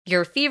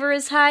Your fever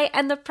is high,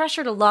 and the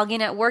pressure to log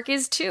in at work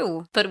is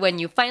too. But when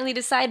you finally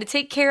decide to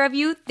take care of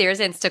you, there's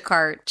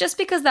Instacart. Just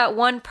because that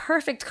one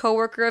perfect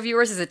coworker of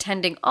yours is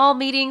attending all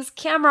meetings,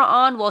 camera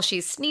on while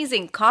she's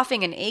sneezing,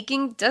 coughing, and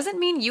aching, doesn't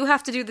mean you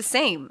have to do the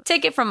same.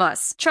 Take it from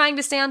us. Trying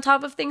to stay on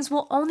top of things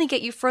will only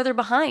get you further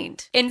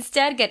behind.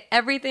 Instead, get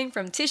everything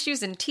from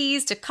tissues and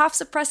teas to cough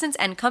suppressants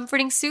and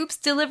comforting soups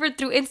delivered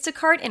through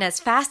Instacart in as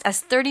fast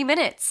as 30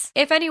 minutes.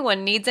 If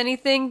anyone needs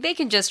anything, they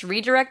can just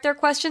redirect their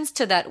questions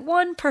to that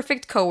one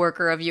perfect coworker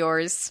of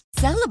yours.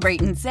 Celebrate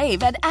and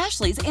save at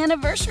Ashley's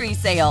Anniversary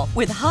Sale.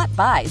 With Hot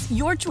Buys,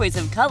 your choice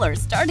of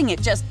colors starting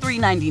at just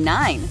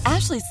 $3.99.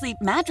 Ashley Sleep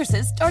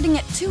mattresses starting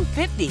at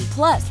 $2.50.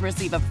 Plus,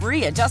 receive a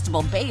free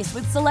adjustable base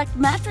with select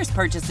mattress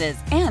purchases.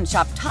 And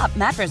shop top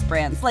mattress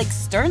brands like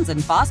Stearns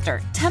 &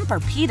 Foster,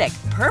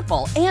 Tempur-Pedic,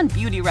 Purple, and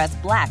Beautyrest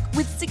Black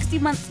with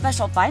 60-month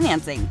special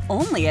financing.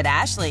 Only at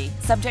Ashley.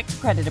 Subject to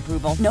credit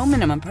approval. No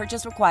minimum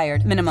purchase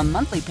required. Minimum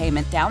monthly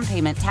payment, down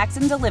payment, tax,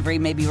 and delivery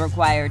may be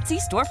required. See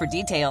store for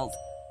details.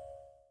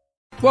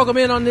 Welcome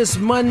in on this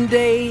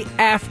Monday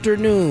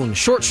afternoon.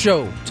 Short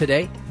show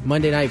today.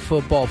 Monday Night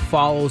Football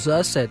follows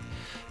us at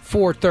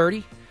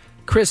 4:30.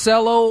 Chris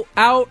Ello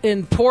out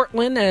in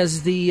Portland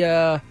as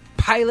the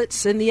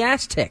Pilots and the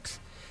Aztecs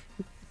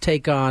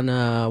take on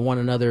one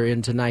another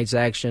in tonight's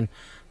action.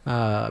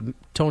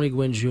 Tony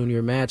Gwynn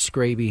Jr., Matt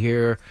Scraby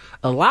here.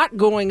 A lot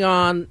going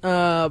on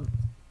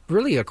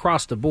really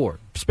across the board,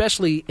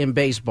 especially in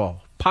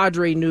baseball.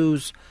 Padre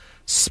news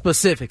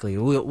specifically.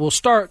 We'll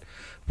start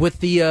with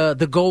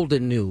the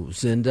Golden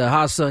news, and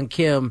Ha-Seong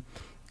Kim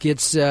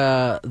gets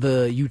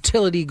the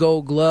utility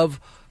Gold Glove.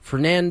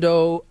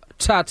 Fernando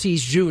Tatis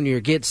Jr.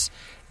 gets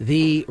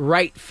the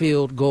right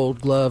field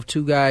Gold Glove.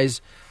 Two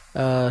guys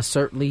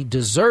certainly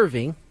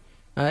deserving.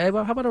 How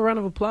about a round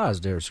of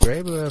applause there,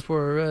 Scrabe,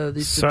 for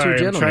the two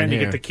gentlemen I'm trying to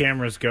here. get the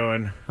cameras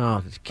going.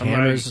 Oh, the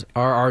cameras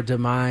are our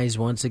demise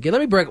once again.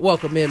 Let me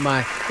welcome in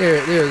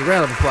there's a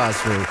round of applause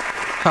for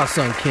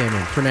Ha-Seong Kim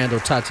and Fernando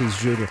Tatis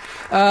Jr.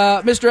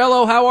 Mr.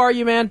 Ello, how are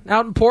you, man?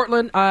 Out in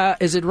Portland,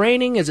 is it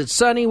raining? Is it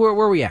sunny? Where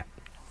are we at?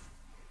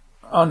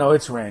 Oh no,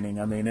 it's raining.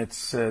 I mean,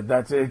 it's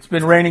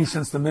been raining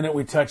since the minute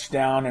we touched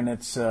down, and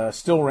it's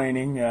still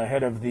raining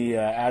ahead of the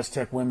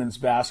Aztec women's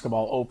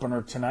basketball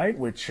opener tonight,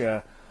 which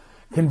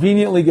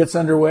conveniently gets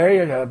underway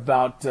at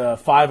about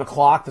 5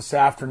 o'clock this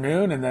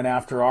afternoon, and then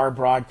after our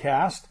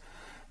broadcast,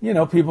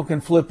 people can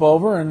flip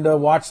over and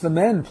watch the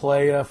men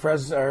play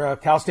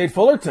Cal State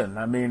Fullerton.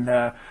 I mean,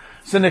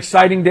 it's an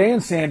exciting day in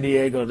San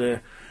Diego.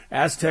 The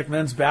Aztec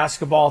men's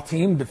basketball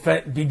team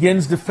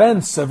begins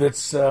defense of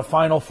its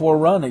Final Four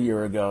run a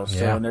year ago.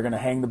 So, and they're going to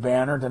hang the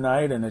banner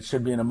tonight, and it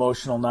should be an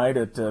emotional night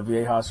at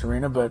Viejas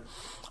Arena. But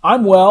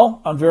I'm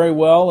well. I'm very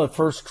well. A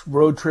first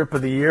road trip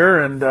of the year,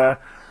 and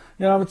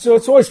it's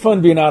always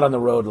fun being out on the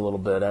road a little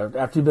bit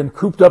after you've been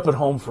cooped up at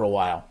home for a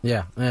while.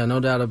 Yeah, no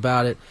doubt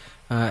about it.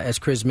 As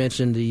Chris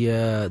mentioned,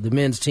 the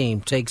men's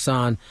team takes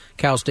on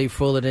Cal State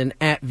Fullerton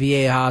at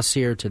Viejas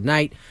here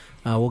tonight.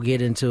 We'll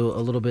get into a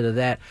little bit of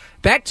that.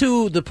 Back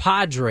to the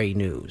Padre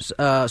news.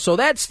 So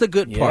that's the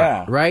good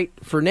part, right?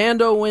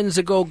 Fernando wins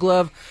the Gold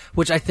Glove,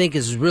 which I think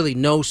is really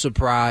no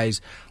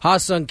surprise.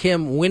 Ha-Seong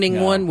Kim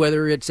winning one,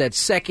 whether it's at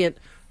second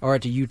or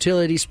at the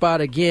utility spot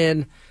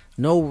again.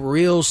 No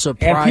real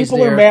surprise. And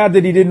people are mad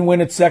that he didn't win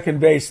at second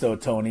base, though,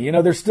 Tony.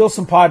 There's still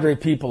some Padre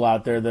people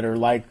out there that are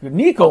like,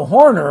 Nico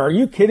Horner, are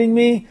you kidding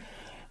me?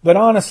 But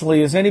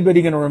honestly, is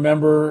anybody going to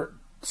remember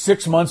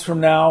 6 months from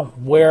now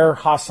where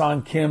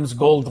Ha-Seong Kim's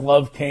Gold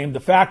Glove came? The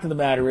fact of the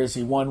matter is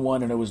he won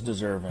one and it was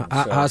deserving. So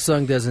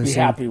Ha-Seong doesn't be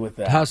happy with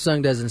that.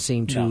 Ha-Seong doesn't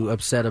seem too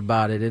upset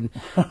about it. And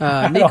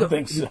I don't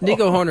think so.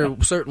 Nico Horner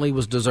certainly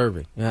was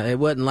deserving. It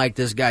wasn't like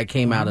this guy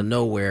came out of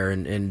nowhere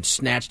and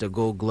snatched a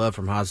Gold Glove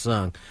from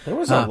Ha-Seong. There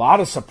was a lot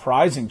of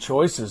surprising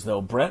choices,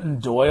 though. Brenton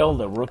Doyle,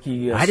 the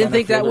rookie I didn't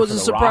think that was a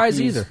surprise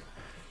Rockies. Either.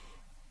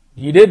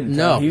 You didn't?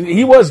 No.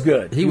 He was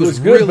good. He was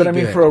good, really but I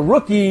mean,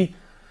 good.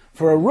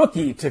 For a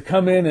rookie to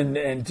come in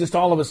and just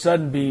all of a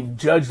sudden be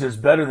judged as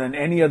better than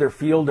any other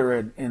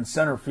fielder in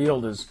center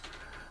field is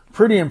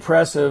pretty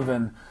impressive.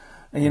 And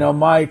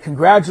my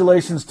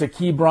congratulations to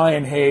Key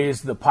Brian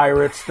Hayes, the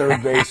Pirates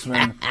third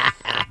baseman.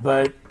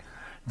 But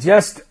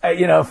just,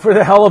 for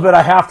the hell of it,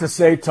 I have to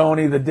say,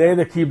 Tony, the day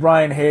that Key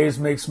Brian Hayes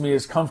makes me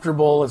as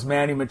comfortable as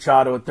Manny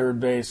Machado at third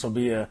base will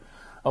be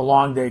a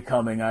long day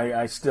coming.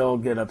 I still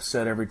get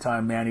upset every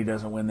time Manny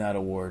doesn't win that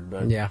award.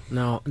 But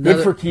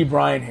good for Key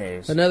Brian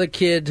Hayes. Another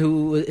kid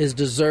who is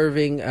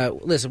deserving.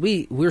 Listen,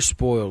 we're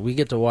spoiled. We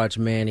get to watch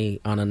Manny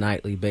on a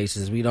nightly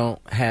basis. We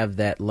don't have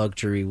that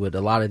luxury with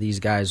a lot of these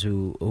guys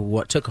who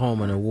took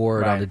home an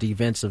award on the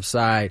defensive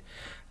side.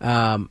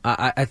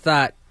 I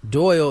thought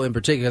Doyle in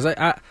particular,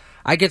 because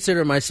I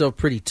consider myself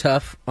pretty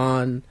tough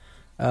on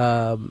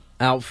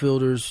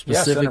outfielders,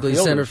 specifically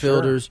center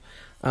fielders.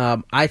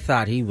 Sure. I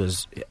thought he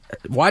was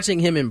watching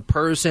him in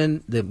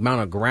person, the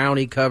amount of ground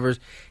he covers.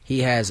 He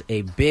has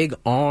a big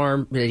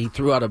arm that he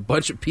threw out a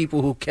bunch of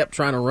people who kept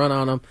trying to run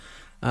on him.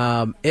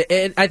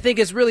 And I think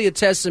it's really a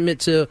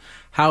testament to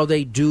how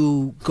they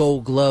do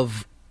Gold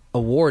Glove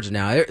awards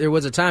now. There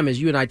was a time,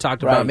 as you and I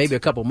talked about maybe a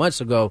couple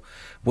months ago,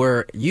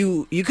 where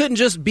you couldn't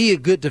just be a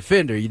good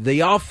defender.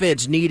 The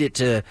offense needed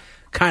to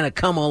kind of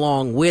come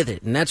along with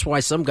it, and that's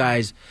why some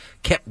guys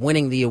kept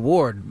winning the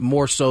award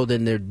more so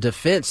than their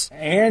defense.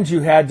 And you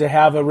had to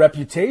have a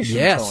reputation,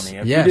 Tony.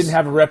 If you didn't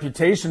have a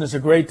reputation as a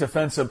great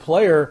defensive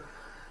player,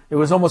 it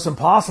was almost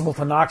impossible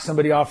to knock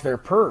somebody off their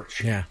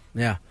perch. Yeah.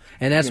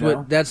 And that's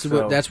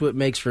what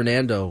makes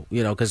Fernando,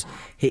 because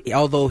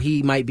although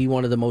he might be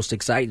one of the most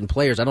exciting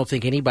players, I don't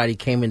think anybody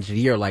came into the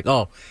year like,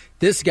 oh,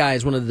 this guy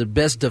is one of the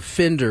best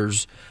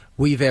defenders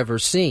we've ever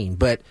seen.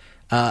 But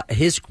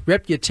his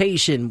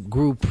reputation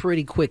grew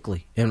pretty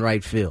quickly in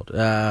right field.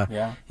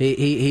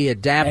 He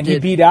adapted, and he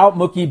beat out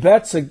Mookie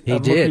Betts.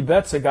 Mookie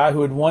Betts, a guy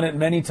who had won it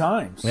many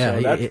times.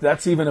 Yeah, so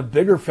that's even a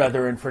bigger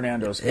feather in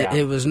Fernando's cap.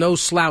 It was no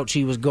slouch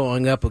he was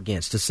going up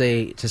against, to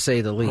say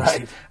the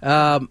least.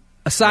 Right.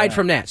 Aside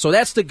from that, so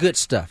that's the good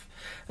stuff.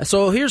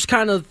 So here's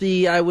kind of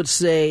I would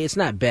say it's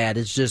not bad.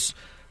 It's just,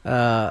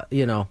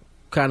 kind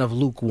of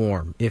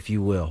lukewarm, if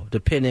you will,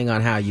 depending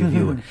on how you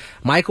view it.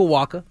 Michael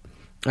Wacha,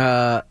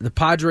 the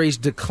Padres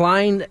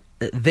declined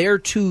their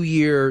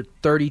 2-year,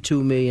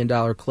 $32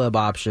 million club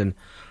option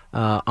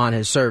on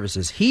his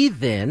services. He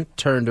then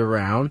turned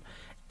around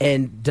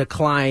and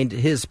declined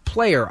his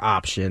player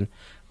option,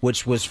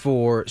 which was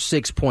for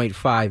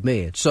 $6.5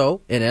 million.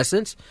 So, in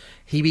essence,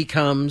 he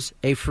becomes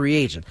a free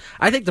agent.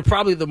 I think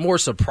probably the more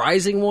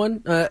surprising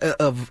one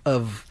of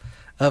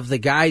the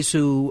guys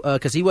who,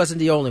 because he wasn't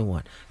the only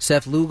one.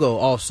 Seth Lugo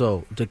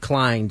also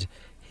declined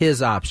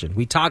his option.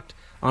 We talked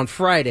on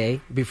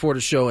Friday before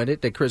the show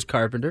ended that Chris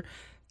Carpenter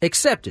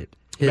accepted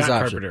his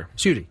option.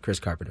 Chris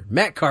Carpenter.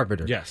 Matt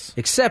Carpenter. Yes.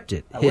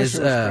 Accepted I his.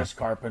 Wish it was Chris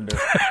Carpenter.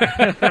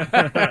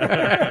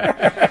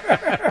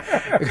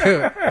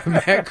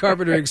 Matt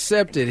Carpenter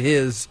accepted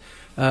his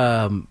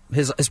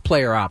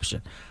player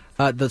option.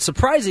 The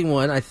surprising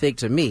one, I think,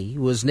 to me,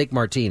 was Nick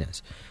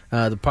Martinez.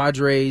 The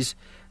Padres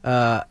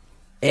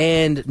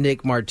and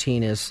Nick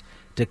Martinez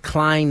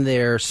declined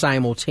their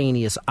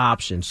simultaneous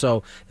option.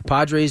 So the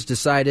Padres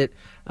decided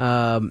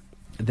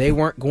they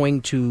weren't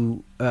going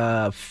to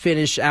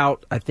finish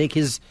out. I think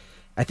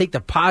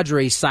the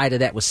Padres side of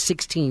that was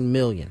 $16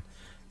 million,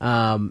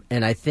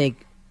 and I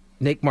think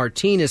Nick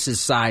Martinez's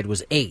side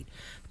was $8 million.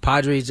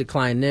 Padres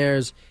declined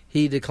theirs.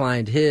 He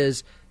declined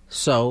his.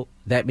 So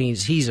that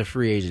means he's a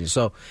free agent.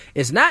 So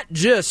it's not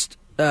just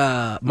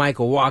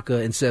Michael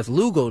Wacha and Seth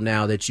Lugo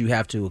now that you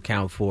have to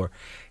account for.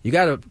 You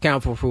got to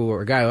account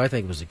for a guy who I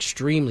think was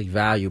extremely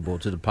valuable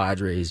to the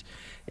Padres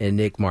and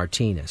Nick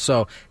Martinez.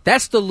 So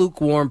that's the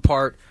lukewarm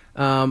part.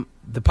 The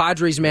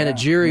Padres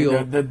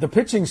managerial. The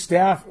pitching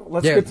staff,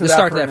 let's get to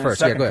that for a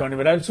second, Tony,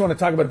 but I just want to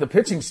talk about the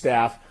pitching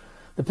staff.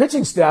 The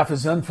pitching staff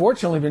has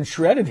unfortunately been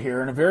shredded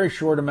here in a very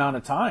short amount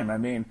of time. I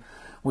mean,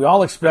 we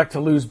all expect to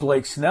lose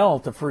Blake Snell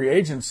to free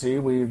agency.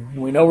 We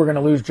know we're going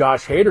to lose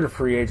Josh Hader to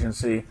free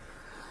agency.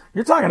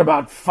 You're talking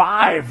about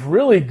 5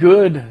 really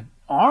good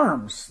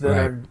arms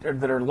that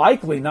are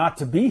likely not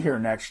to be here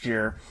next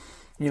year.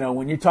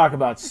 When you talk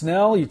about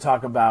Snell, you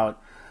talk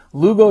about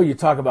Lugo, you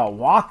talk about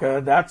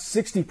Wacha, that's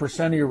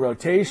 60% of your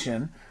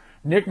rotation.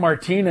 Nick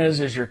Martinez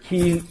is your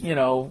key,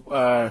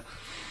 what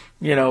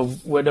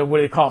do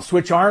they call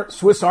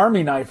Swiss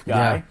Army knife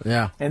guy.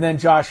 Yeah. And then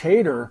Josh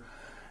Hader.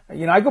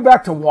 I go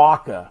back to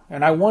Wacha,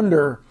 and I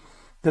wonder,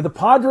 do the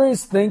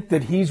Padres think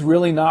that he's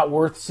really not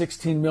worth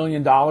 $16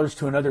 million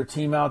to another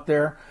team out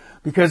there?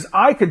 Because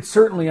I could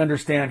certainly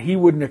understand he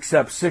wouldn't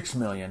accept $6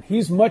 million.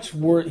 He's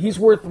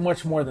worth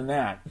much more than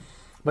that.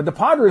 But the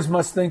Padres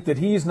must think that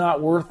he's not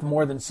worth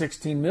more than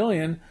 $16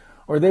 million,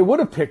 or they would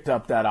have picked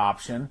up that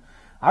option.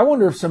 I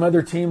wonder if some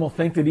other team will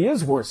think that he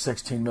is worth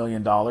 $16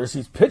 million.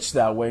 He's pitched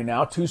that way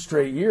now 2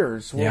 straight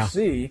years. We'll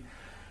see.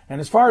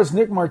 And as far as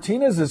Nick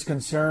Martinez is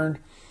concerned,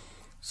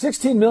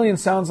 $16 million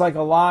sounds like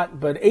a lot,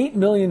 but $8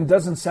 million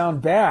doesn't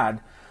sound bad.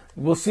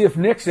 We'll see if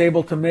Nick's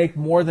able to make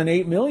more than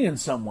 $8 million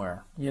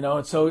somewhere.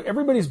 And so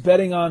everybody's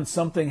betting on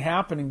something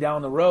happening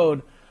down the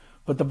road.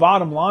 But the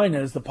bottom line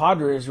is the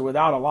Padres are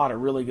without a lot of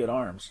really good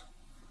arms.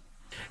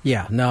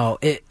 Yeah, no,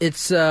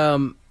 it's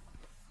to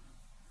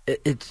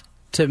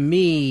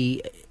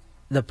me,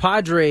 the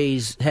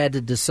Padres had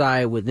to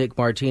decide with Nick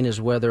Martinez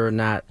whether or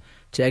not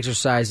to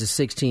exercise the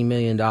 $16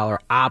 million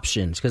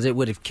options, because it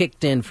would have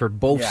kicked in for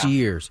both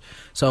years.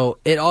 So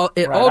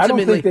ultimately, I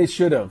don't think they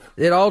should have.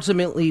 It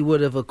ultimately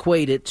would have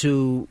equated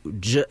to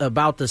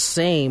about the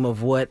same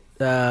of what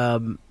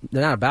not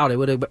about it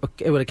would have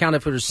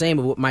accounted for the same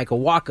of what Michael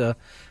Wacha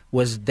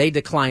was. They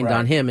declined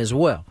on him as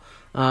well.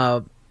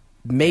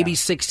 Maybe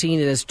 16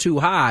 is too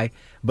high,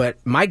 but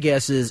my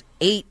guess is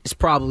 8 is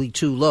probably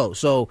too low.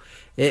 So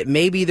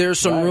maybe there's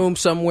some room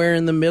somewhere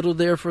in the middle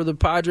there for the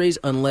Padres,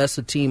 unless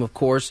the team, of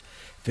course,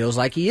 feels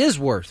like he is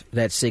worth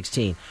that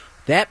 16.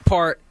 That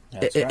part,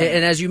 and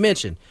as you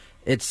mentioned,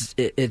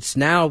 it's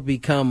now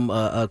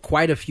become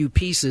quite a few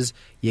pieces.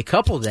 You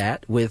couple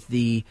that with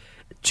the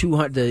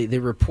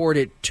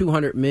reported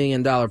 $200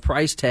 million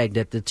price tag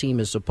that the team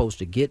is supposed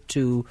to get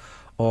to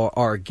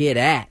or get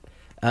at.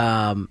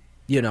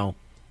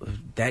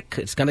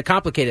 it's going to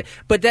complicate it.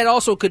 But that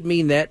also could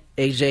mean that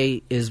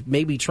AJ is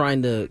maybe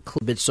trying to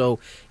clip it so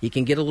he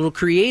can get a little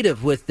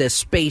creative with the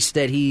space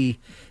that he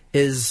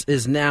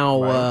is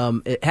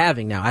now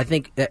having now. I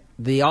think that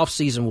the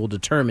offseason will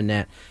determine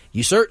that.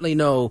 You certainly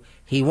know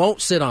he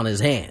won't sit on his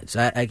hands.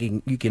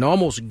 You can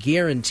almost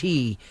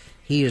guarantee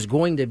he is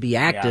going to be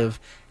active.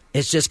 Yeah.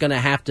 It's just going to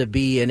have to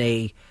be in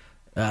a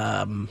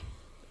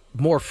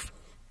more,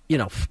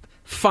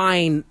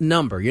 fine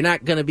number. You're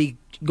not going to be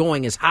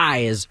going as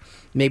high as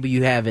maybe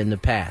you have in the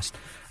past.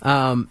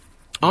 And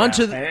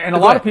a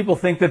lot of people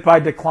think that by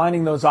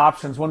declining those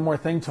options, one more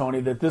thing,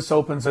 Tony, that this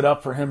opens it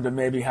up for him to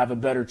maybe have a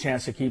better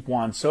chance to keep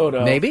Juan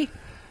Soto. Maybe.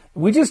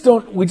 We just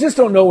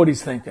don't know what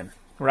he's thinking,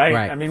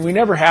 right? I mean, we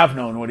never have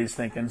known what he's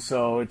thinking,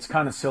 so it's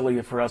kind of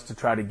silly for us to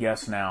try to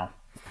guess now.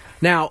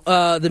 Now,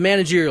 the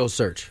managerial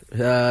search.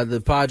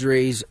 The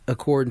Padres,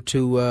 according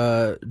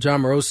to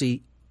John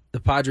Morosi, the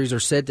Padres are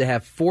said to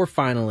have 4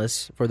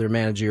 finalists for their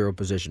managerial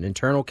position.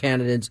 Internal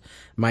candidates,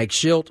 Mike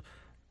Shildt,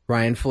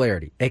 Ryan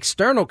Flaherty.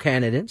 External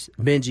candidates,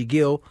 Benji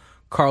Gill,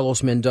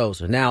 Carlos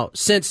Mendoza. Now,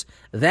 since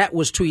that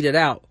was tweeted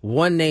out,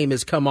 one name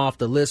has come off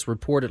the list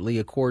reportedly,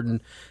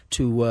 according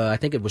to, I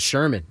think it was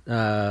Sherman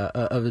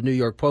of the New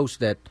York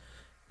Post that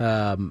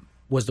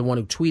was the one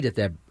who tweeted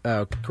that.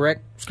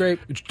 Correct, Scrape?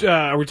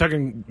 Are we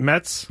talking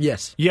Mets?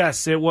 Yes.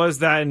 Yes, it was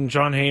that, and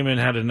John Heyman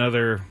had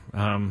another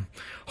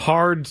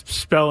hard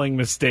spelling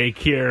mistake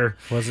here.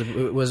 Was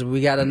it?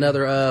 We got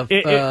another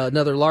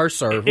another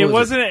Larser. It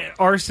wasn't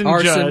Arson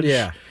Judge.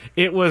 Yeah.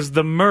 It was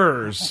the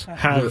Mers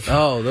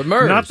the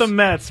Mers, not the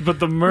Mets, but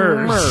the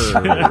Mers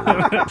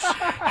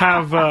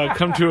have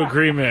come to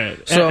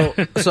agreement. So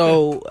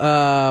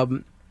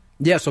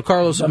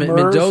Carlos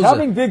Mendoza.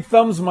 Having big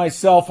thumbs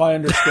myself, I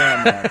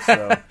understand that.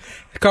 So.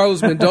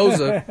 Carlos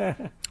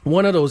Mendoza,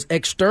 one of those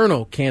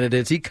external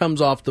candidates, he comes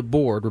off the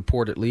board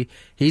reportedly.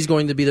 He's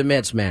going to be the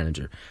Mets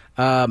manager.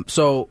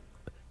 So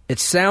it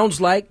sounds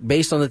like,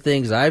 based on the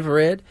things I've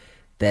read,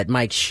 that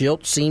Mike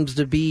Shildt seems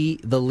to be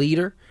the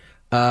leader.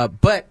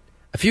 But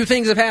a few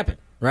things have happened,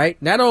 right?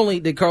 Not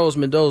only did Carlos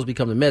Mendoza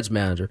become the Mets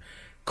manager,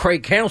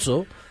 Craig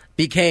Counsell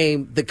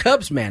became the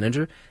Cubs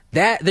manager.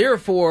 That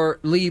therefore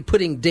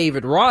putting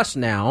David Ross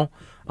now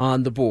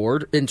on the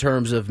board in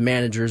terms of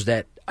managers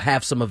that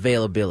have some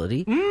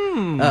availability.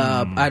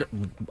 I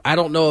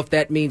don't know if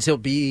that means he'll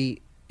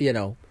be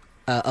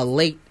a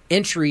late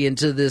entry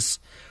into this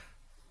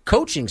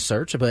coaching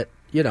search, but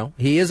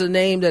he is a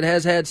name that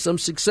has had some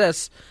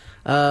success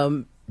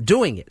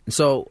doing it.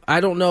 So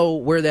I don't know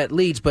where that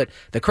leads, but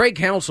the Craig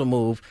Counsell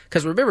move,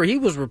 because remember, he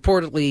was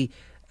reportedly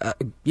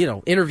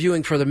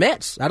interviewing for the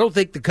Mets. I don't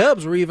think the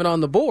Cubs were even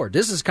on the board.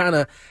 This is kind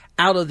of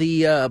out of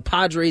the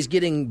Padres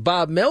getting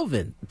Bob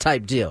Melvin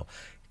type deal.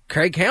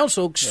 Craig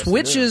Counsell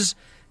switches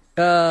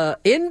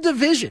in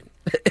division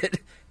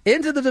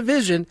into the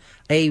division,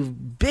 a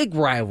big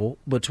rival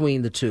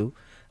between the two.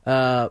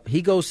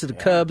 He goes to the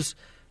Cubs.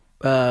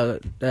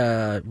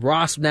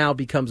 Ross now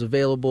becomes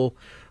available.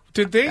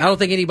 I don't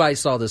think anybody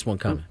saw this one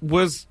coming.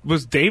 Was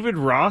David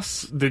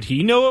Ross, did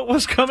he know it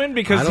was coming?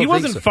 Because he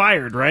wasn't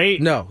fired, right?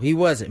 No, he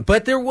wasn't.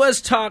 But there was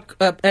talk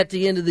at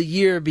the end of the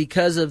year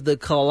because of the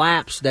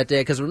collapse that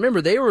day. Because remember,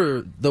 they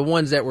were the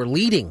ones that were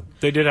leading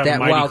they did have that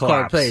wild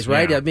card plays,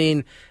 right? Yeah. I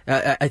mean,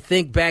 I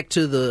think back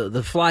to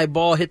the fly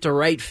ball hit to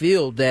right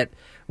field that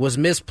was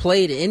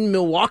misplayed in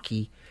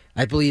Milwaukee.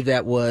 I believe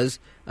that was.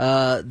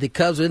 The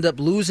Cubs ended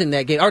up losing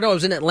that game. Or no, it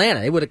was in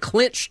Atlanta. They would have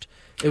clinched.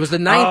 It was the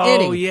ninth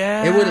inning.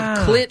 Yeah. It would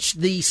have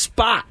clinched the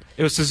spot.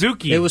 It was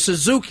Suzuki.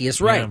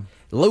 That's right. Yeah.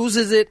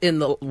 Loses it in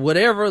the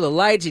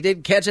lights. He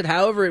didn't catch it.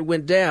 However, it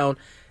went down.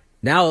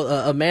 Now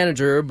a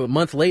manager, but a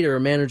month later, a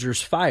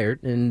manager's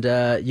fired, and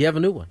you have a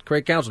new one.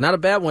 Craig Counsell. Not a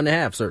bad one to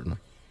have, certainly.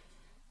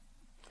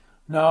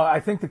 No, I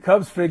think the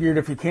Cubs figured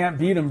if you can't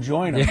beat him,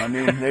 join him. I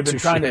mean, they've been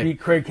trying to beat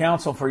Craig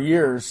Counsell for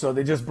years, so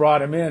they just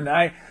brought him in.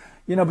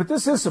 But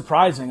this is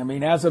surprising. I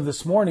mean, as of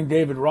this morning,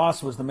 David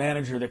Ross was the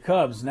manager of the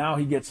Cubs. Now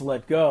he gets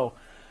let go.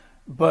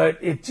 But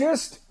it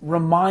just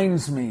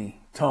reminds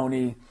me,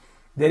 Tony,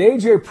 that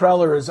A.J.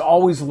 Preller is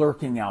always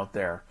lurking out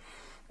there.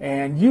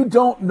 And you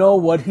don't know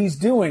what he's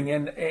doing.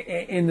 And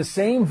in the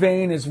same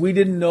vein as we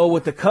didn't know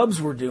what the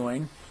Cubs were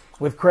doing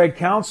with Craig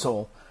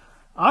Counsell,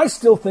 I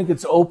still think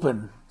it's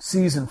open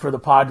season for the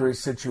Padres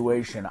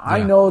situation. Yeah.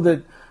 I know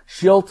that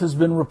Shildt has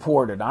been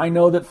reported. I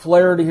know that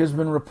Flaherty has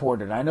been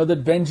reported. I know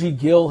that Benji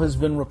Gill has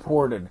been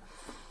reported.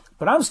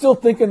 But I'm still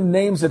thinking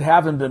names that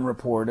haven't been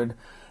reported.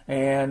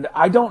 And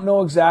I don't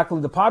know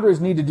exactly. The Padres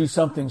need to do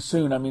something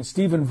soon. I mean,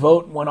 Stephen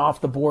Vogt went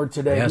off the board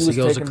today. Yes,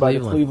 he was taken by the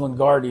Cleveland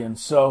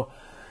Guardians. So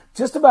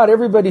just about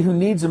everybody who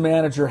needs a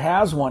manager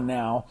has one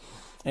now.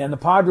 And the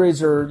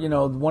Padres are,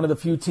 one of the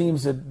few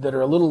teams that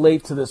are a little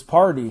late to this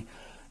party.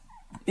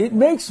 It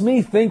makes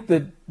me think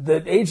that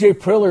A.J.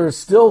 Preller is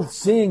still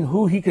seeing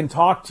who he can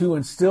talk to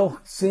and still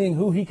seeing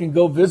who he can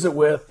go visit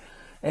with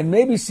and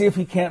maybe see if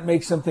he can't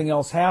make something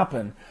else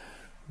happen.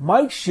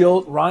 Mike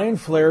Shildt, Ryan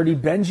Flaherty,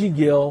 Benji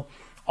Gill,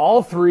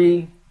 all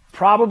three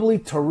probably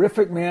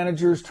terrific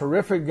managers,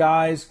 terrific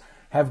guys,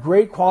 have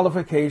great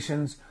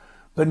qualifications,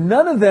 but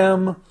none of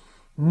them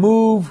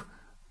move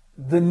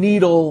the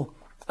needle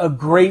a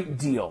great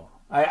deal.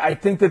 I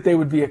think that they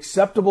would be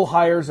acceptable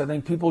hires. I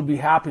think people would be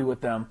happy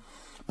with them.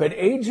 But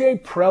A.J.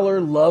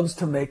 Preller loves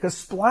to make a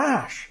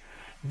splash.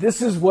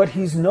 This is what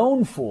he's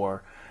known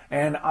for.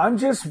 And I'm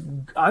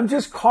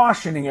just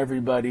cautioning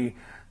everybody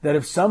that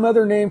if some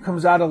other name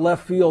comes out of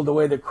left field the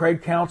way that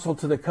Craig Counsell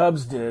to the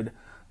Cubs did,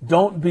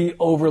 don't be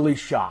overly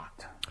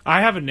shocked.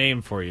 I have a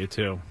name for you,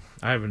 too.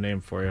 I have a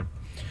name for you.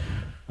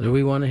 Do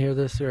we want to hear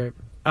this? Right?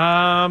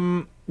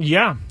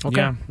 Yeah.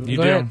 Okay. Yeah, you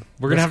Go do. ahead.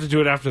 We're going to have to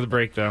do it after the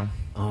break, though.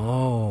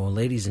 Oh,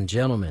 ladies and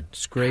gentlemen,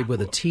 Scrape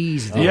with a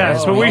tease.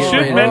 Yes, but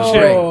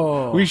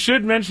we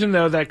should mention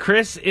though that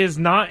Chris is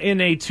not in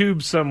a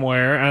tube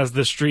somewhere, as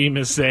the stream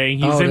is saying.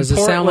 He's in does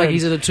Portland. It sound like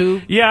he's in a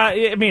tube? Yeah,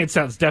 I mean it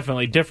sounds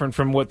definitely different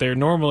from what they're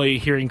normally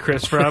hearing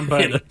Chris from.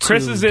 But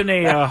Chris is in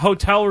a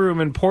hotel room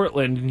in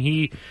Portland, and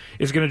he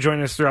is going to join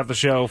us throughout the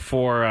show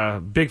for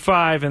Big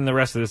Five and the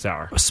rest of this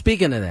hour.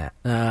 Speaking of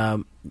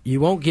that, you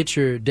won't get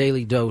your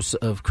daily dose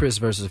of Chris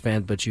versus the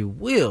fans, but you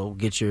will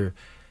get your.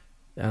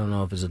 I don't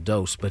know if it's a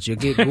dose, but you'll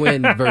get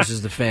Gwynn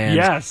versus the fans.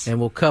 Yes. And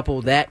we'll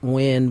couple that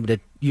win that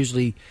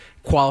usually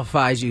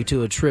qualifies you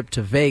to a trip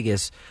to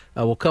Vegas.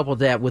 We'll couple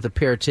that with a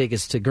pair of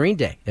tickets to Green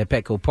Day at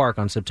Petco Park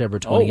on September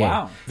 28th. Oh,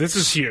 wow. This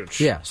is huge.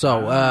 Yeah,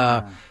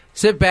 so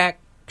sit back.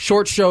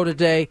 Short show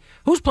today.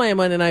 Who's playing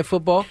Monday Night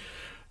Football?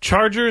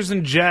 Chargers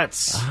and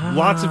Jets.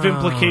 Lots of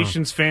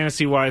implications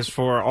fantasy-wise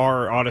for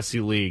our Odyssey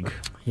League.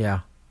 Yeah,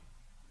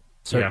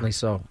 certainly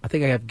so. I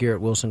think I have Garrett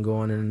Wilson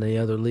going in the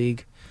other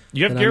league.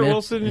 You have Garrett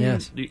Wilson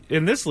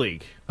in this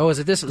league. Oh, is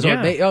it this? So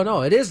yeah.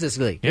 It is this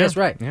league. Yeah. That's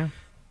right. Yeah.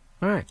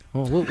 All right.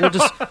 Well,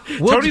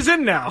 Tony's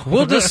in now.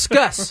 We'll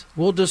discuss.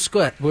 We'll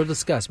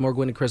discuss. More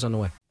Gwynn and Chris on the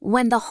way.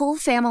 When the whole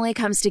family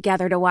comes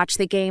together to watch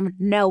the game,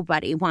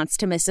 nobody wants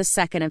to miss a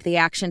second of the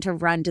action to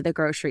run to the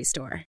grocery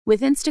store. With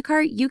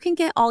Instacart, you can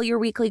get all your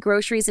weekly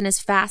groceries in as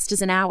fast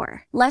as an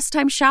hour. Less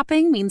time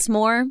shopping means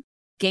more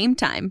game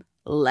time.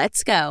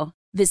 Let's go.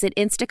 Visit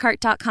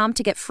instacart.com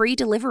to get free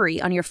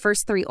delivery on your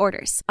first 3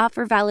 orders.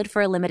 Offer valid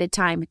for a limited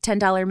time.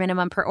 $10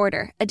 minimum per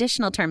order.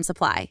 Additional terms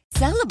apply.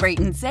 Celebrate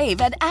and save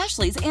at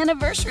Ashley's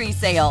Anniversary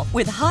Sale.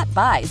 With Hot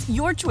Buys,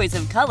 your choice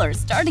of colors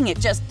starting at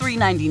just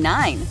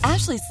 $3.99.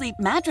 Ashley Sleep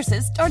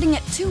mattresses starting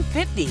at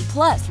 $2.50.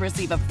 Plus,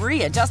 receive a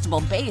free adjustable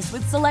base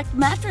with select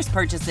mattress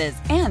purchases.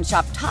 And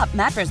shop top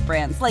mattress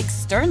brands like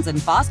Stearns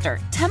 & Foster,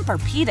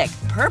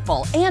 Tempur-Pedic,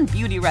 Purple, and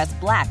Beautyrest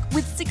Black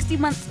with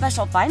 60-month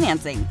special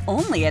financing.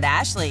 Only at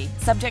Ashley.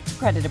 Subject to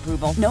credit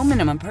approval. No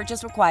minimum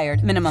purchase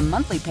required. Minimum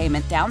monthly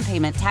payment, down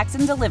payment, tax,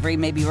 and delivery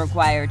may be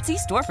required. See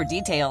store for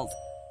details.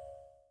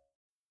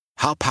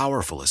 How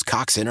powerful is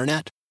Cox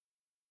Internet?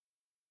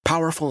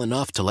 Powerful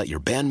enough to let your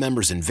band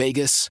members in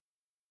Vegas,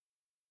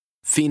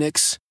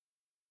 Phoenix,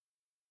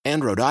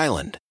 and Rhode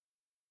Island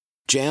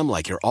jam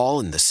like you're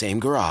all in the same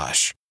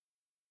garage.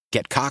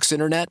 Get Cox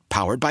Internet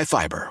powered by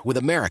fiber with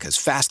America's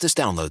fastest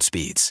download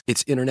speeds.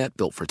 It's internet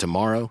built for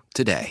tomorrow,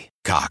 today.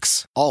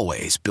 Cox,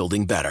 always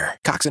building better.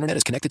 Cox Internet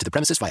is connected to the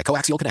premises via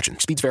coaxial connection.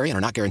 Speeds vary and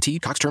are not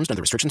guaranteed. Cox terms and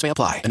other restrictions may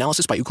apply.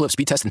 Analysis by Ookla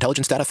Speed Test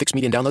Intelligence Data. Fixed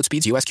median download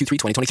speeds. US Q3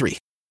 2023.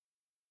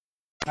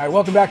 All right,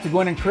 welcome back to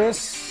Gwynn and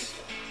Chris.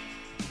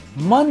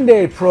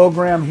 Monday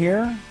program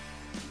here.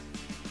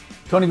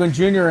 Tony Gwynn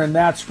Jr. and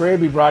Matt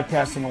Scraby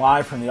broadcasting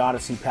live from the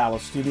Odyssey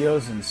Palace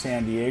Studios in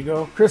San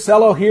Diego. Chris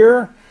Ello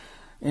here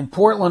in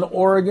Portland,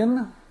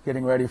 Oregon,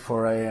 getting ready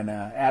for an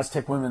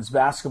Aztec women's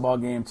basketball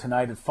game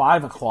tonight at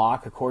 5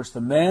 o'clock. Of course,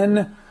 the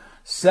men,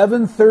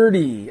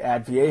 7:30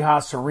 at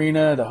Viejas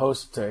Arena to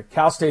host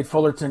Cal State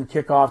Fullerton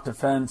kickoff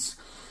defense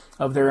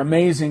of their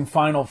amazing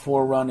Final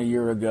Four run a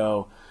year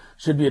ago.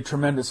 Should be a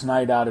tremendous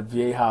night out at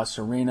Viejas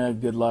Arena.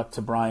 Good luck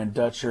to Brian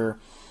Dutcher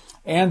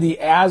and the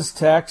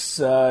Aztecs.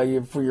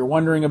 If you're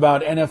wondering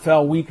about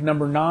NFL week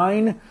number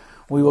 9,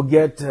 we will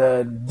get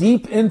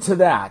deep into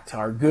that.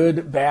 Our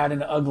good, bad,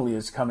 and ugly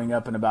is coming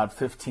up in about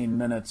 15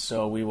 minutes,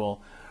 so we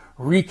will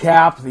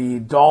recap the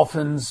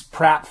Dolphins'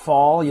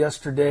 pratfall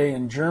yesterday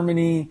in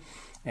Germany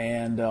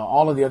and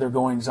all of the other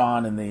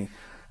goings-on in the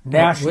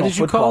National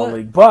Football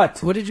League.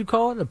 But what did you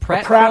call it? A pratfall?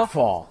 A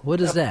pratfall.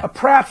 What is that? A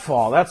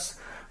pratfall.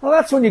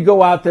 That's when you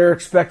go out there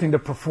expecting to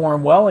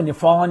perform well and you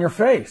fall on your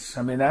face.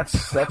 I mean, that's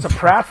a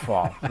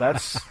pratfall.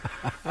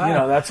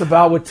 That's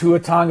about what Tua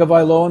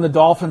Tagovailoa and the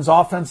Dolphins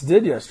offense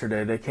did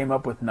yesterday. They came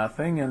up with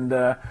nothing, and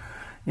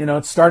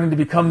it's starting to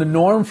become the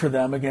norm for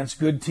them against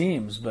good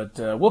teams. But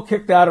we'll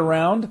kick that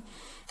around,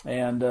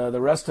 and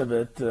the rest of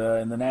it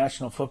in the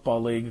National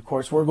Football League. Of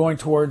course, we're going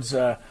towards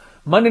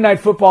Monday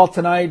Night Football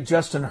tonight.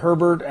 Justin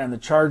Herbert and the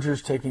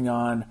Chargers taking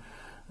on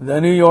the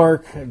New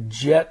York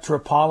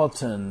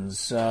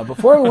Jetropolitans.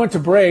 Before we went to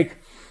break,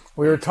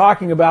 we were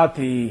talking about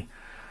the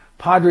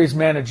Padres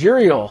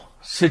managerial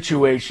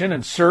situation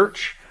and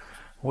search,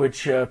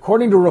 which,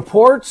 according to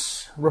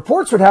reports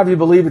would have you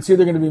believe it's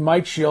either going to be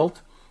Mike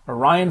Schilt or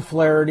Ryan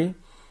Flaherty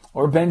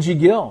or Benji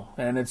Gill.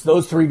 And it's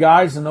those 3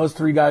 guys and those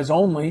 3 guys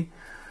only.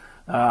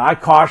 I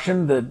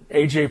cautioned that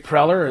A.J.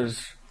 Preller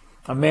is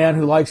a man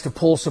who likes to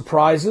pull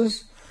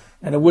surprises,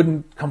 and it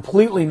wouldn't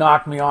completely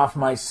knock me off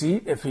my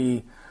seat if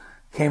he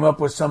came up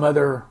with some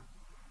other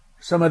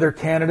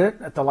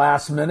candidate at the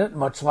last minute,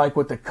 much like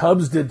what the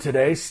Cubs did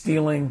today,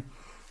 stealing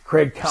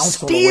Craig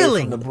Counsell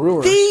away from the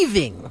Brewers.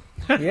 Thieving.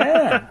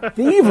 Yeah,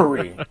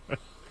 thievery.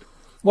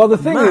 Well, the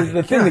thing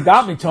that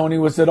got me, Tony,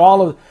 was that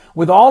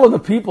with all of the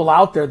people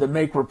out there that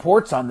make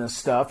reports on this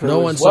stuff, he's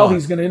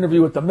going to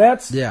interview with the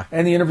Mets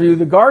and the interview with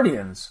the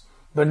Guardians,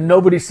 but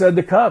nobody said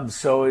the Cubs,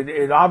 so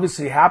it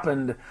obviously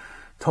happened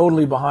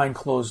totally behind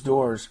closed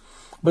doors.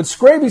 But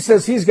Scraby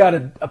says he's got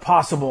a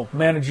possible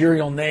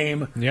managerial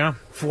name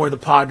for the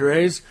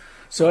Padres.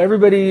 So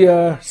everybody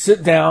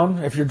sit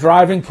down. If you're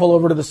driving, pull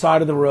over to the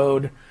side of the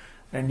road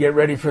and get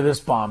ready for this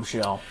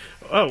bombshell.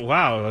 Oh,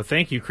 wow.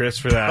 Thank you, Chris,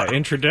 for that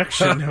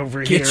introduction over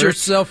here. Get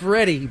yourself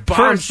ready.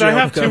 First, I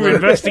have to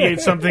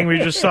investigate something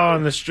I just saw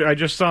on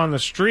the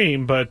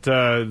stream, but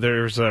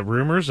there's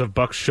rumors of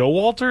Buck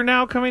Showalter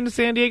now coming to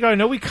San Diego. I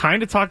know we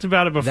kind of talked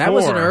about it before. That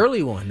was an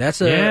early one.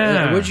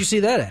 Where'd you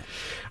see that at?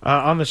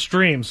 On the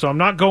stream, so I'm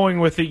not going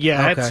with it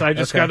yet. Okay, I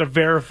just got to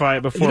verify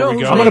it before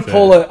we go. I'm going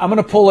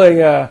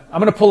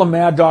to pull a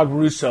Mad Dog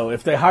Russo.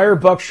 If they hire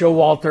Buck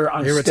Showalter,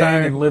 I'm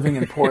staying and living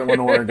in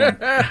Portland, Oregon.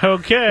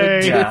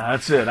 Okay, yeah,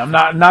 that's it. I'm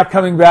not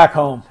coming back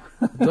home.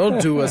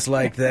 Don't do us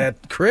like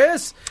that,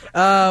 Chris.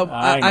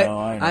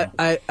 I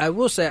know. I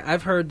will say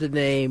I've heard the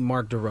name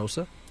Mark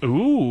DeRosa.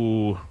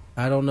 Ooh,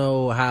 I don't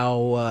know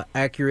how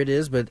accurate it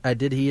is, but I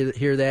did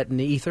hear that in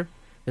the ether.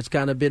 It's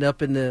kind of been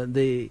up in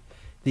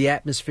the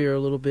atmosphere a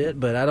little bit,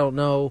 but I don't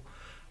know.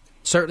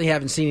 Certainly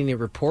haven't seen any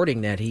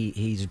reporting that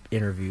he's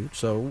interviewed,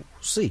 so we'll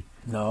see.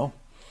 No.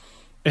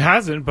 It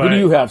hasn't, but... Who do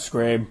you have,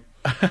 Scrabe?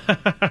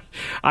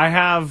 I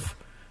have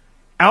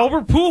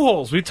Albert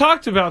Pujols. We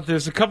talked about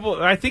this a couple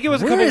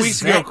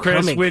weeks ago,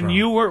 Chris,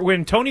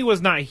 when Tony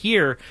was not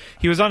here.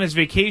 He was on his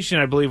vacation,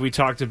 I believe we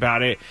talked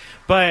about it.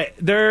 But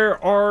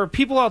there are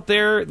people out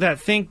there that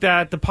think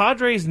that the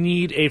Padres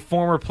need a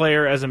former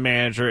player as a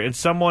manager and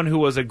someone who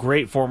was a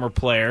great former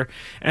player.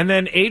 And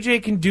then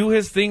AJ can do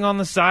his thing on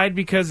the side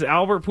because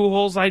Albert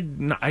Pujols,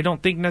 I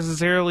don't think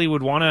necessarily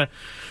would want to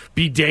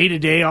be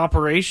day-to-day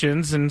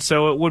operations, and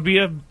so it would be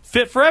a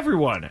fit for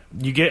everyone.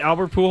 You get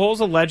Albert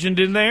Pujols, a legend,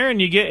 in there,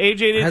 and you get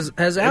AJ has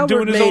doing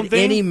Albert his own made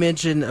thing. any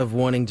mention of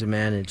wanting to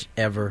manage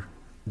ever?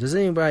 Does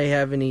anybody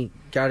have anything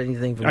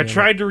from him? I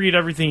tried to read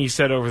everything he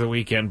said over the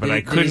weekend, but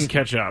I couldn't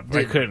catch up.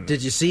 I couldn't.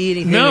 Did you see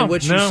anything in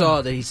which you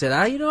saw that he said,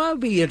 I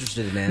would be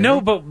interested in managing? No,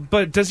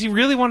 but does he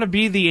really want to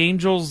be the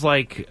Angels,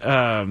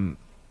 come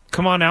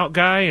on out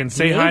guy and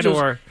say hi to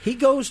our... He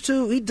does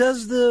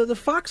the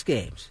Fox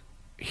games.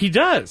 He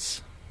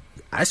does.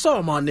 I saw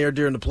him on there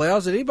during the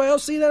playoffs. Did anybody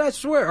else see that? I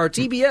swear. Or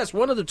TBS,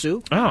 one of the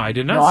two. Oh, I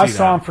did not see that. No, I that.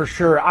 saw him for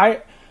sure.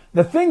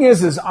 The thing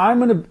is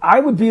I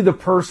would be the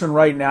person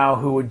right now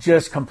who would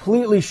just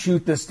completely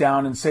shoot this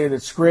down and say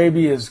that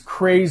Scraby is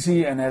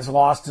crazy and has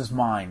lost his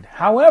mind.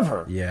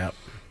 However,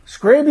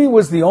 Scraby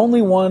was the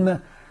only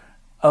one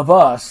of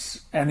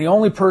us and the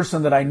only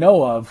person that I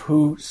know of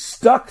who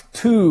stuck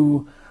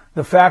to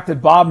the fact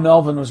that Bob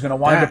Melvin was going to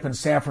wind up in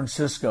San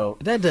Francisco.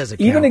 That doesn't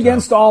count. Even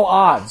against all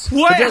odds.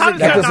 What? That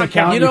doesn't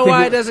count. You know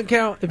why it doesn't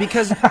count?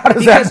 Because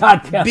that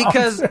not count?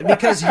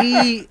 Because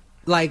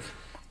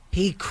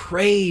he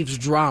craves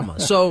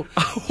drama. So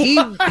he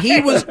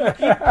was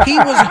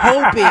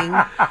hoping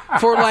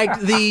for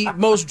the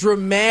most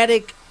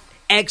dramatic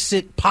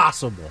exit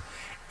possible.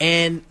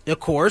 And of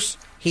course,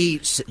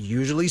 he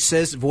usually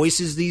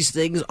voices these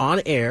things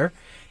on air,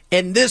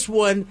 and this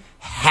one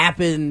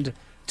happened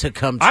to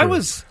come true. I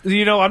was,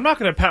 I'm not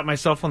going to pat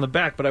myself on the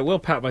back, but I will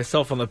pat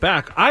myself on the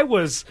back. I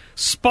was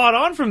spot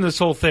on from this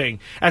whole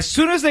thing. As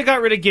soon as they got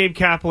rid of Gabe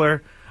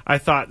Kapler, I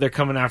thought they're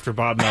coming after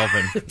Bob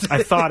Melvin.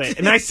 I thought it.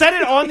 And I said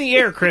it on the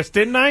air, Chris,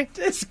 didn't I?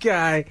 This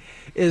guy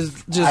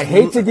is just... I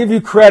hate to give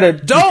you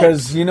credit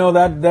because, all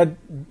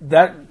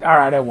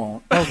right, I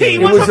won't. Okay. He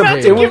was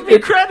about to give me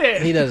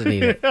credit. He doesn't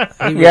need it.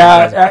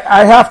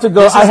 I have to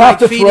go. I have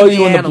to throw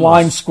you in the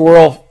blind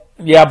squirrel.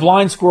 Yeah,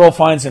 blind squirrel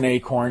finds an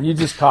acorn. You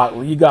got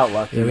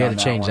lucky. Yeah, we had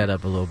to change that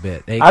up a little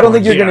bit. Acorns, I don't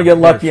think you're going to get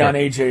lucky on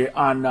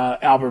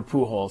Albert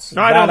Pujols.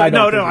 No,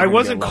 I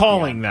wasn't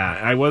calling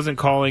that. I wasn't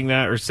calling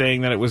that or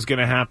saying that it was going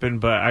to happen,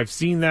 but I've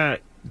seen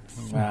that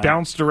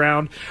bounced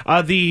around.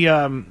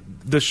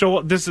 The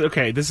show. This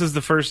is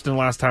the first and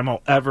last time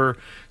I'll ever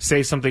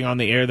say something on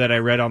the air that I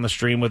read on the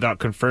stream without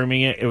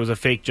confirming it. It was a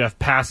fake Jeff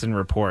Passan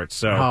report.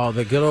 So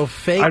the good old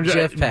fake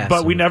Jeff Passan.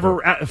 But we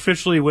never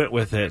officially went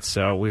with it,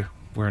 so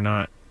we're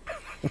not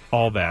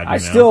all bad.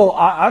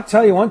 I'll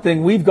tell you one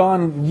thing. We've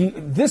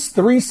gone this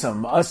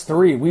threesome, us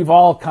three. We've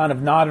all kind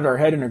of nodded our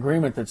head in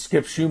agreement that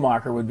Skip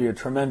Schumacher would be a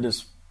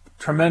tremendous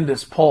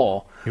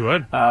pull. He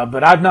would.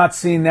 But I've not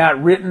seen that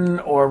written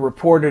or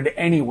reported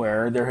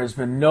anywhere. There has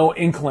been no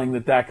inkling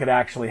that could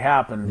actually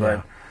happen. Yeah.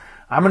 But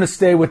I'm going to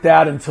stay with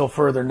that until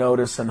further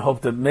notice and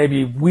hope that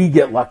maybe we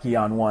get lucky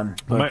on one.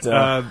 But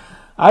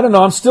I don't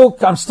know. I'm still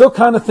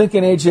kind of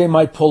thinking AJ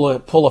might pull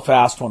a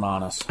fast one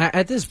on us.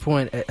 At this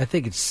point, I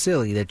think it's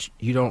silly that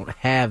you don't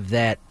have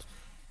that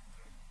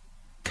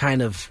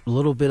kind of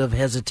little bit of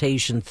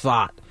hesitation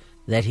thought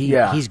that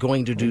he's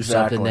going to do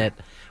something that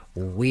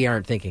we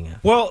aren't thinking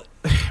of. Well,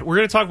 we're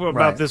going to talk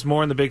about this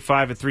more in the Big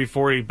Five at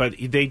 3:40, but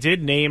they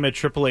did name a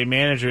AAA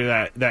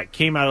manager that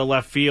came out of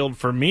left field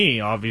for me,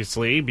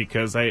 obviously,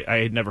 because I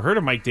had never heard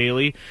of Mike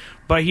Daly,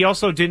 but he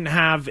also didn't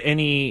have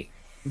any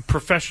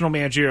professional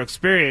managerial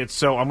experience,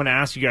 so I'm going to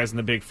ask you guys in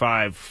the Big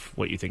Five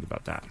what you think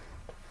about that.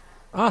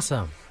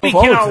 Awesome. We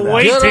cannot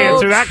wait to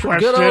answer that question.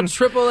 Good old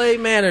AAA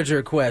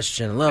manager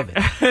question. Love it.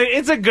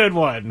 It's a good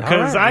one,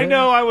 because I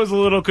know I was a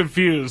little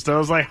confused. I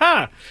was like,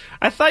 I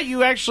thought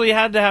you actually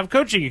had to have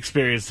coaching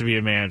experience to be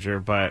a manager,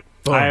 but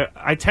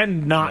I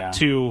tend not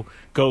to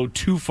go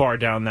too far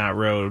down that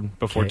road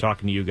before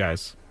talking to you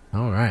guys.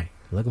 All right.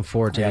 Looking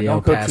forward to the El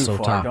El Paso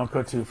talk. Don't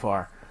go too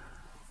far.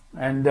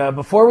 And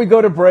before we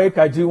go to break,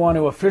 I do want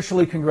to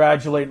officially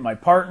congratulate my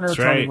partner,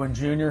 Tony Gwynn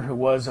Jr., who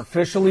was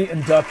officially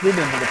inducted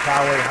into the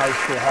Poway High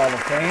School Hall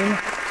of Fame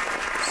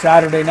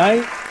Saturday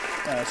night.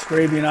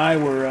 Scraby and I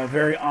were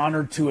very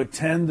honored to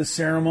attend the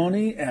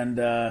ceremony, and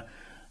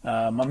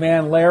my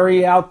man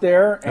Larry out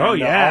there and all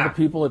the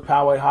people at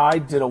Poway High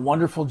did a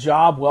wonderful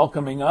job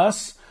welcoming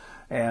us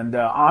and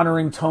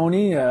honoring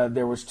Tony.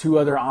 There was 2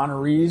 other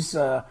honorees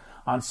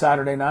on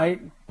Saturday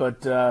night,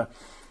 but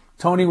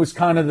Tony was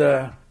kind of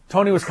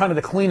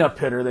the cleanup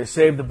hitter. They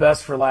saved the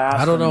best for last.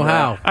 I don't know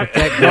how.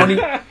 Tony,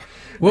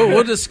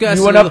 we'll discuss.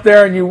 You went up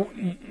there and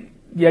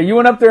you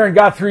went up there and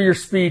got through your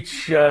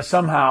speech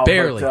somehow.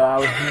 Barely.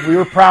 But, we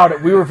were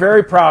proud. We were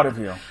very proud of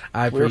you.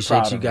 I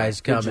appreciate you guys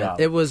coming.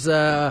 It was,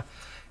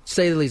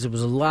 say the least, it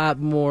was a lot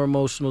more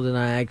emotional than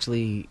I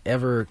actually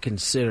ever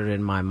considered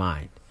in my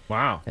mind.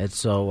 Wow. And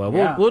so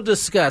we'll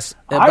discuss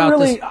about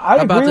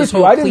this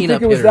whole I didn't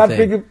cleanup think it was hitter that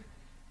thing. big.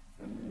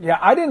 Yeah,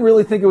 I didn't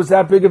really think it was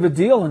that big of a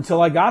deal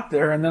until I got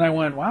there, and then I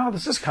went, "Wow,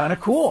 this is kind of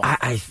cool.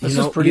 This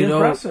is pretty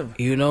impressive."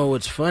 You know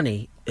what's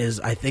funny is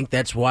I think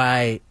that's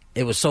why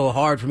it was so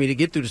hard for me to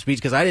get through the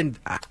speech, because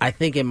I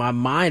think in my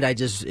mind I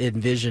just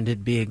envisioned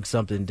it being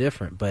something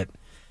different, but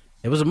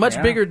it was a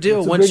much bigger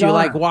deal once you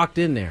walked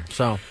in there.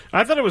 So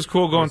I thought it was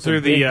cool going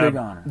through the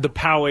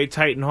Poway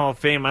Titan Hall of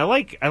Fame. I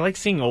like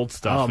seeing old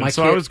stuff.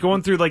 I was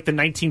going through like the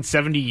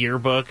 1970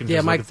 yearbook and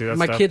just looking through that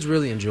my stuff. kids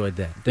really enjoyed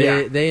that.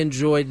 They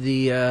enjoyed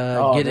the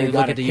getting to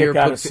look at the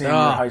yearbook.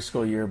 High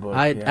school yearbook.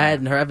 I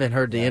haven't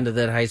heard the end of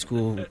that high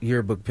school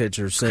yearbook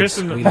picture since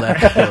we left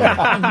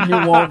the building.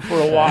 You won't for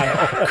a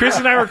while. Chris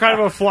and I were kind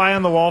of a fly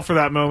on the wall for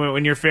that moment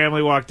when your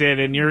family walked in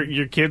and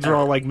your kids were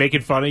all like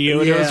making fun of you,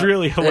 and it was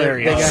really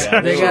hilarious.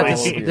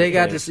 They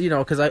got to see,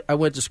 because I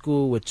went to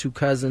school with 2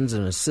 cousins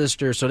and a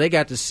sister, so they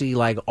got to see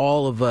like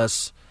all of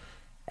us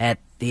at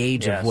the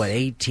age of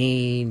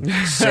 18,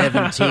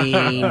 17.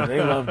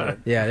 They loved it.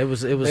 Yeah, it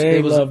was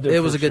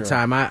a good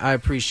time. I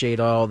appreciate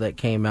all that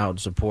came out and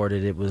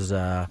supported. It was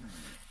a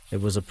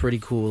pretty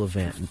cool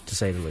event, to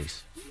say the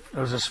least. It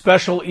was a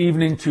special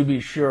evening, to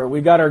be sure.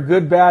 We got our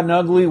good, bad, and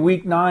ugly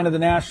Week 9 of the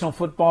National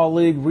Football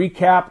League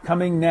recap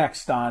coming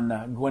next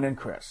on Gwynn and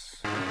Chris.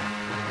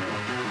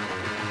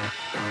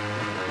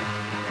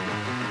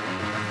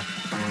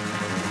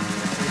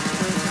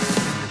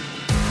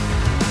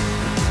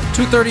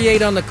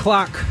 2:38 on the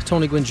clock.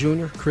 Tony Gwynn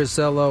Jr., Chris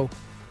Ello,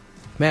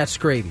 Matt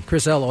Scraby.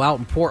 Chris Ello out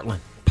in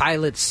Portland.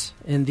 Pilots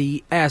in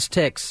the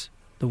Aztecs,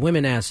 the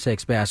women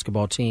Aztecs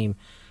basketball team,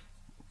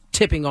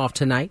 tipping off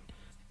tonight.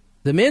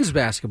 The men's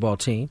basketball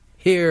team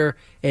here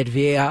at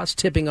Viejas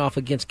tipping off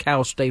against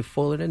Cal State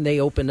Fullerton. They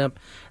open up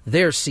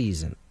their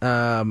season.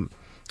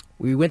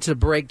 We went to the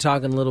break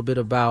talking a little bit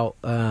about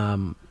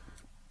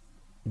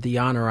the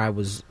honor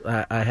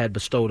I had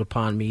bestowed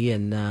upon me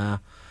and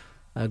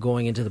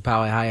going into the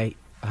Poway High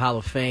Hall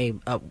of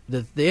Fame.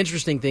 The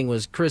interesting thing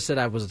was Chris said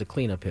I was the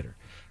cleanup hitter,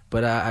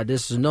 but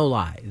this is no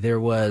lie. There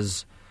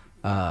was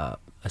a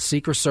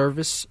Secret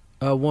Service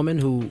woman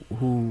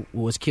who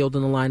was killed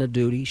in the line of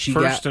duty. She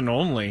first and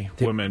only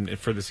woman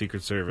for the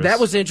Secret Service. That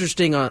was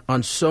interesting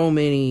on so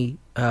many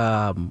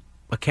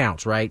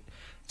accounts, right?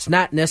 It's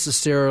not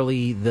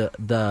necessarily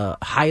the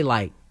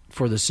highlight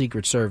for the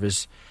Secret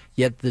Service,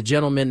 yet the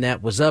gentleman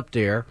that was up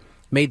there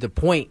made the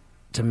point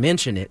to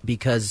mention it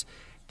because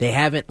they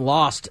haven't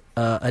lost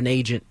an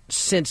agent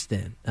since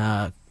then.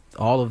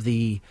 All of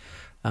the,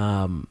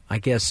 I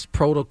guess,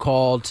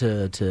 protocol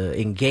to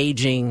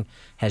engaging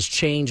has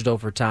changed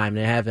over time.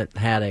 They haven't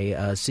had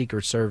a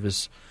Secret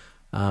Service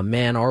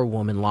man or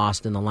woman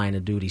lost in the line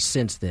of duty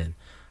since then.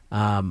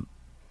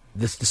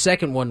 The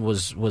second one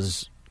was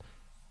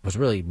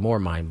really more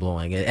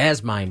mind-blowing,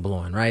 as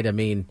mind-blowing, right? I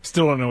mean...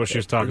 Still don't know what she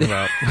was talking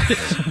about.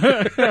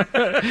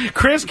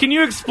 Chris, can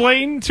you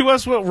explain to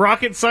us what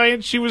rocket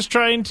science she was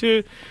trying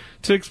to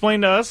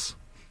explain to us?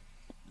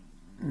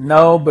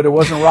 No, but it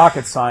wasn't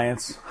rocket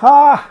science.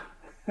 Ha!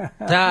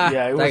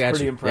 Yeah, it was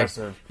pretty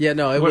impressive. Yeah,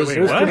 no, it was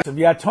impressive.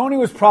 Yeah, Tony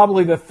was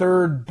probably the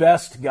third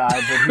best guy,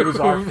 but he was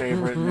our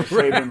favorite, and they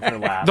saved him for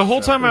last. The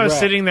whole time I was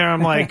sitting there,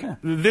 I'm like,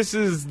 this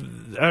is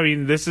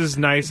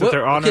nice that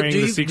they're honoring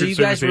the Secret Service agent. Do you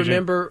guys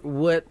remember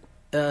what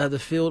the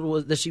field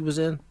was that she was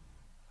in?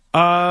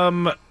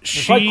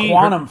 It's like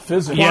quantum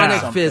physics.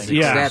 Quantum physics,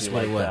 Yeah. that's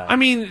what it was. I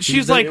mean,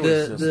 she's like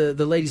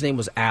The lady's name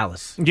was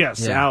Alice.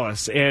 Yes, Yeah.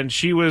 Alice. And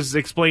she was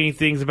explaining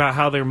things about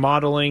how they're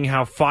modeling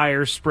how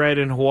fire spread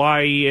in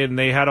Hawaii, and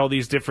they had all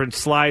these different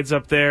slides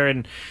up there,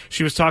 and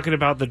she was talking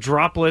about the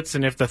droplets,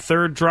 and if the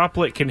third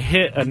droplet can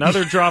hit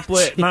another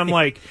droplet, and I'm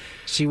like,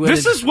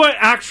 this is what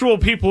actual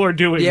people are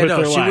doing with their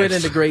lives. She went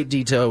into great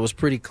detail. It was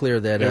pretty clear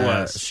that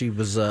was. she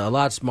was a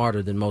lot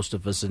smarter than most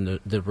of us in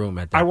the room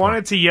at that I point.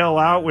 wanted to yell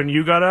out when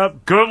you got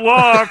up, good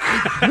luck!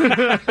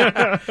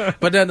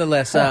 But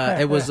nonetheless,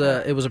 it was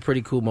a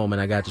pretty cool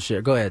moment I got to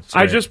share. Go ahead.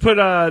 I just put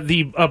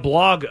a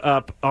blog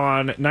up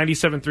on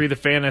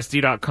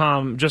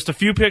 973thefansd.com. Just a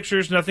few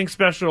pictures, nothing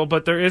special,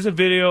 but there is a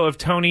video of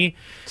Tony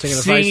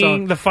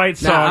singing the fight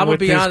song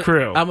with his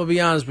crew. I'm going to be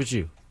honest with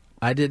you.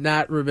 I did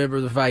not remember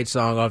the fight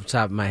song off the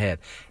top of my head.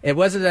 It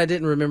wasn't that I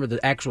didn't remember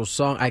the actual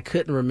song. I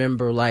couldn't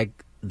remember, like,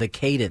 the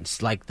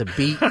cadence, like the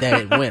beat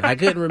that it went. I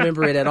couldn't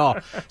remember it at all.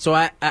 So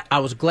I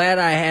was glad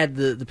I had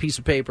the piece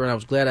of paper, and I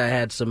was glad I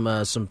had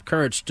some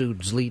current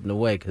students leading the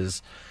way,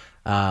 because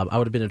I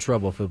would have been in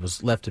trouble if it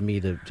was left to me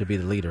to be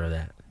the leader of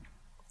that.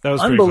 That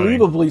was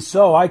unbelievably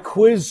so. I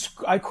quizzed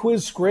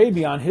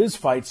Scraby on his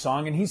fight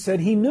song, and he said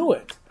he knew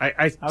it.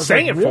 I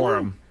sang it for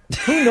him.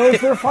 Who knows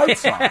their fight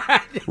song?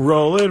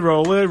 Roll it,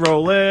 roll it,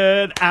 roll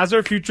it. As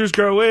our futures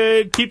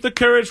growing, keep the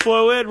courage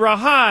flowing.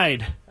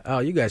 Rawhide. Oh,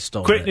 you guys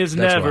stole Quitting it. is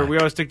never. We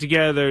always stick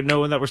together,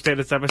 knowing that we're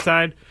standing side by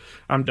side.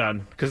 I'm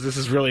done, because this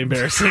is really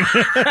embarrassing.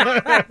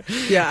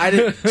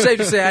 Yeah, safe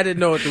to say I didn't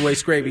know it the way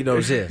Scraby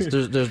knows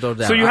his. There's no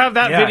doubt. So you have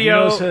that Yeah,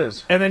 video, he knows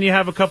his. and then you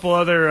have a couple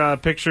other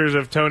pictures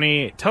of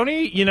Tony.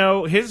 Tony,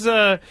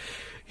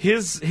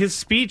 his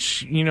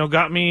speech,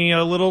 got me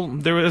a little.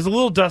 There was a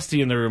little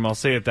dusty in the room. I'll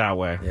say it that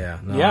way. Yeah.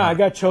 No, Yeah, I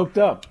got choked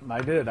up.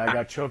 I did. I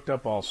got choked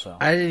up also.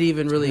 I didn't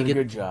even really Did a get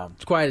good job.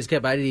 As quiet as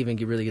kept. I didn't even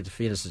really get to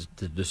finish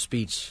the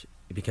speech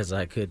because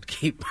I could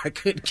keep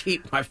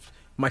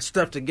my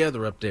stuff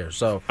together up there.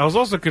 So I was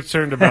also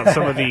concerned about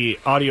some of the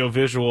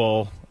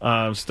audio-visual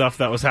stuff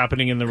that was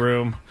happening in the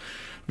room,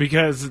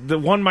 because the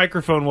one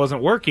microphone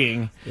wasn't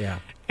working. Yeah.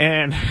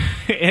 And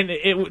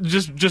it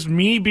just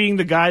me being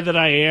the guy that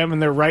I am,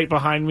 and they're right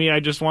behind me.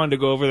 I just wanted to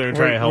go over there and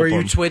try to help Were you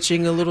them.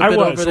 twitching a little I bit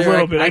was over there? a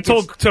little bit. I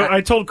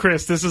told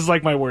Chris this is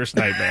like my worst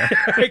nightmare.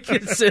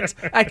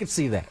 I can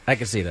see that.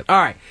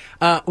 All right.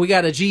 We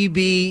got a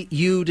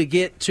GBU to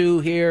get to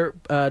here.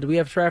 Do we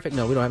have traffic?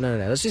 No, we don't have none of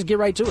that. Let's just get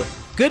right to it.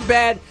 Good,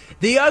 bad,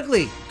 the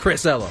ugly.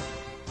 Chris Ello.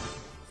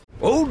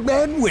 Old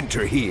Man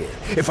Winter here.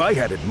 If I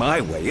had it my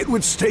way, it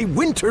would stay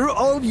winter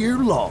all year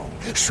long.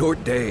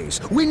 Short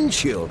days, wind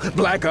chill,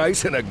 black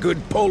ice, and a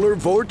good polar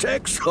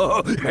vortex.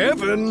 Oh,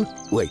 heaven!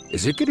 Wait,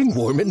 is it getting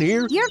warm in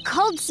here? Your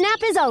cold snap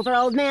is over,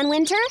 Old Man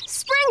Winter.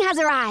 Spring has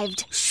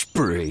arrived.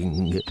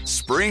 Spring.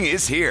 Spring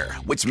is here,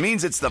 which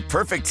means it's the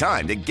perfect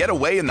time to get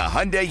away in the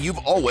Hyundai you've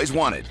always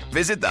wanted.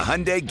 Visit the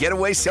Hyundai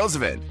Getaway Sales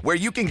Event, where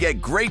you can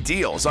get great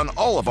deals on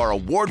all of our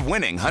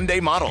award-winning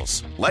Hyundai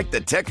models, like the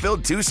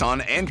tech-filled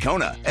Tucson and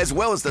Kona, as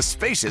well as the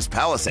spacious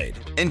Palisade.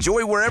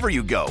 Enjoy wherever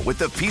you go with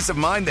the peace of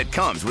mind that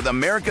comes with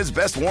America's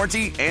best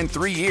warranty and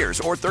 3 years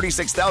or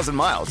 36,000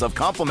 miles of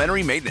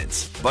complimentary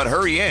maintenance. But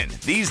hurry in,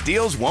 these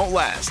deals won't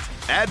last.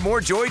 Add more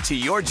joy to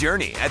your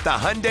journey at the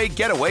Hyundai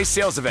Getaway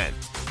Sales Event.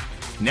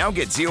 Now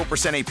get 0%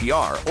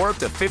 APR or up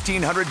to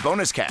 $1,500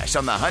 bonus cash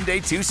on the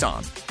Hyundai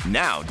Tucson.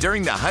 Now,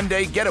 during the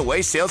Hyundai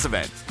Getaway Sales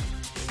Event.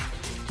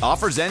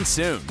 Offers end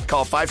soon.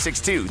 Call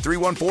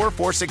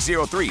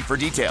 562-314-4603 for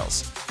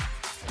details.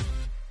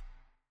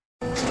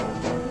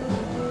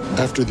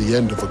 After the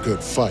end of a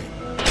good fight,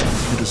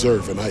 you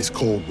deserve an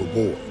ice-cold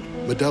reward.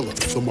 Modelo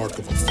is the mark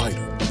of a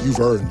fighter. You've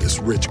earned this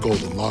rich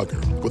golden lager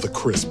with a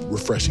crisp,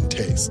 refreshing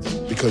taste.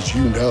 Because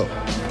you know,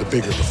 the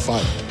bigger the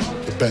fight,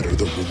 the better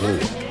the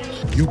reward.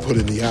 You put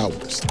in the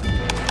hours,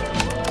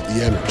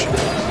 the energy,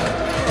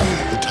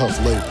 the tough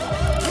labor.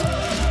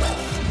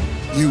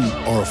 You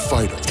are a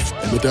fighter,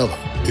 and Modelo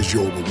is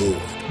your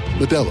reward.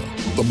 Modelo,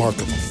 the mark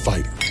of a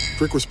fighter.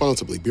 Drink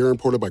responsibly. Beer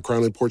imported by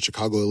Crown Imports,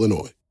 Chicago,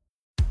 Illinois.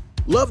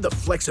 Love the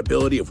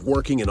flexibility of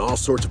working in all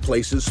sorts of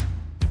places?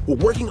 Well,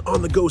 working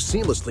on the go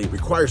seamlessly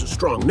requires a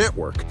strong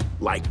network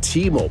like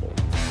T-Mobile.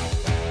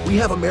 We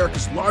have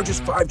America's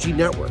largest 5G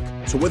network,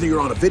 so whether you're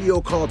on a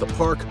video call at the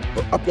park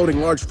or uploading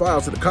large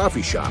files at the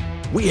coffee shop,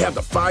 we have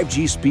the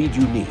 5G speed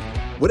you need.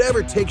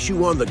 Whatever takes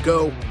you on the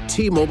go,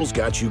 T-Mobile's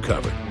got you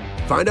covered.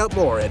 Find out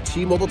more at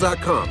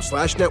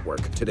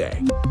T-Mobile.com/network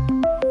today.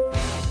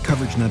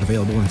 Coverage not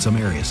available in some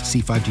areas.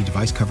 See 5G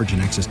device coverage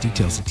and access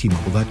details at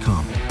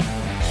T-Mobile.com.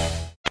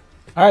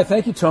 All right,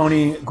 thank you,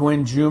 Tony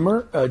Gwynn Jr.,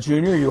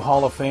 you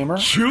Hall of Famer.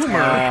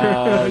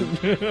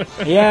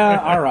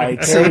 Yeah, all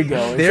right, there we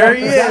go.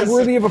 Is that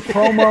worthy of a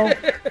promo?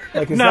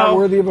 That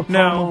worthy of a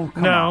promo?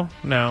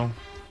 No.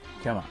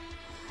 Come on.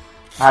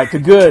 All right,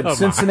 good. Oh,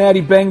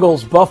 Cincinnati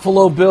Bengals,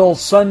 Buffalo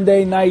Bills,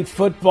 Sunday Night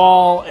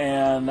Football,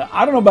 and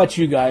I don't know about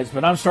you guys,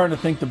 but I'm starting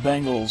to think the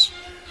Bengals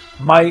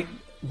might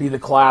be the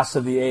class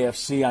of the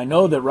AFC. I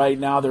know that right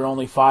now they're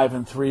only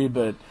 5-3,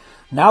 but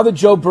now that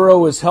Joe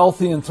Burrow is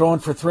healthy and throwing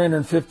for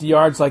 350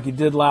 yards like he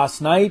did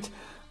last night,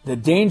 the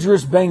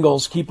dangerous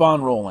Bengals keep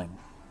on rolling.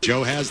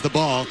 Joe has the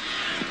ball.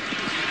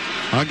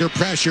 Under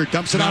pressure,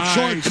 dumps it off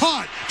short,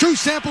 caught. Drew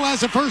Sample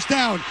has a first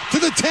down to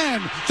the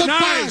 10, the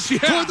 5,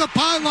 toward the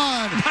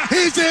pylon.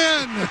 He's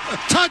in.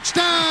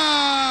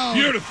 Touchdown.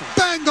 Beautiful.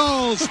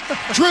 Bengals.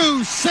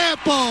 Drew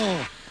Sample.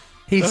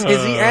 Is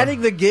he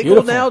adding the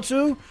giggle now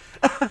too?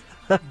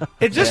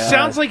 It just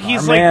sounds like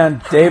he's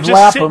Dave just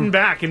Lapham. sitting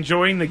back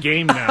enjoying the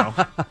game now.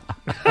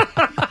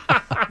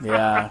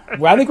 Yeah.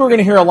 Well, I think we're going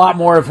to hear a lot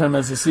more of him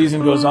as the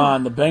season goes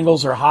on. The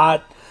Bengals are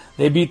hot.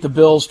 They beat the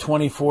Bills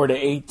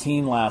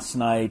 24-18 last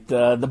night.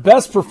 The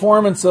best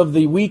performance of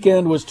the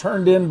weekend was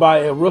turned in by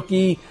a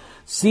rookie,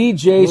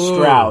 C.J.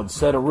 Stroud.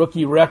 Set a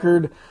rookie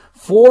record,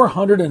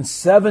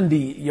 470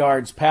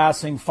 yards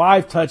passing,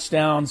 5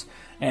 touchdowns,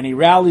 and he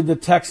rallied the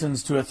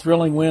Texans to a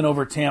thrilling win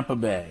over Tampa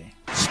Bay.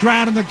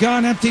 Stroud in the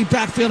gun, empty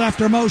backfield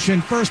after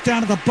motion. First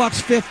down to the Bucs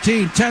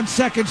 15. 10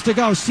 seconds to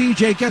go.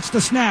 C.J. gets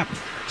the snap.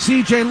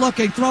 C.J.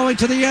 looking, throwing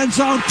to the end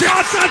zone.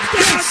 Touchdown!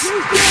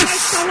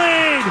 Takes the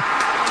lead!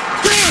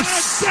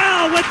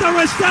 Down with the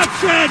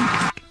reception!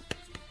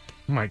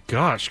 Oh my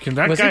gosh, can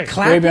that Was guy... he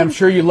clapping? Baby, I'm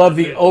sure you love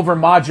the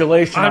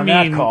overmodulation on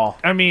that call.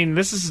 I mean,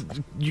 this is...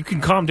 You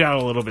can calm down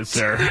a little bit,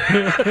 sir.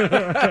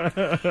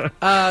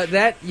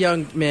 That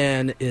young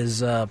man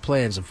is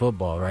playing some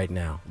football right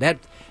now.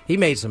 He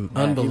made some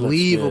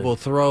unbelievable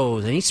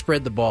throws, and he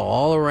spread the ball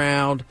all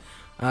around.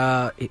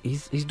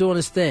 He's doing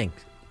his thing.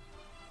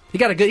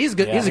 He's a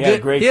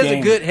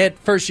good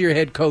first year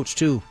head coach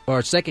too,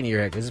 or second year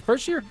head coach. Is it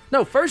first year?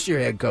 No, first year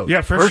head coach. Yeah,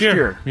 first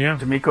year. Yeah,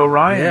 D'Amico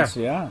Ryans.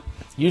 Yeah.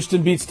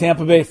 Houston beats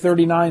Tampa Bay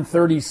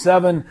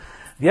 39-37.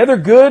 The other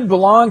good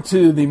belonged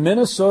to the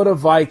Minnesota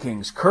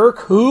Vikings. Kirk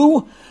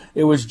who?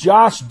 It was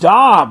Josh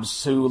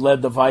Dobbs who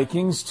led the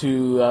Vikings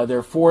to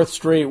their 4th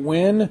straight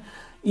win,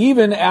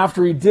 even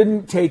after he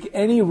didn't take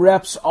any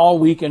reps all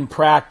week in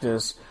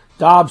practice.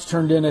 Dobbs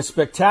turned in a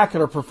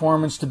spectacular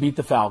performance to beat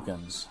the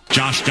Falcons.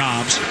 Josh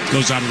Dobbs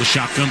goes out of the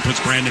shotgun,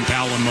 puts Brandon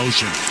Powell in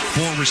motion.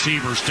 4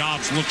 receivers.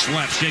 Dobbs looks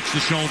left, shakes the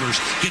shoulders,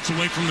 gets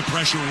away from the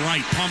pressure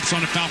right, pumps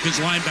on a Falcons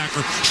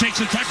linebacker, shakes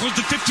and tackles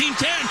to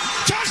 15-10.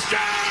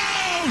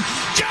 Touchdown!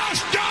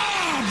 Josh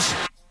Dobbs!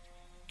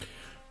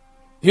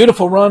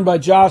 Beautiful run by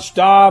Josh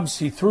Dobbs.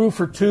 He threw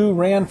for 2,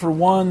 ran for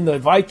 1. The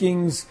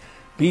Vikings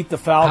beat the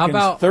Falcons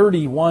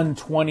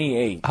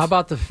 31-28. How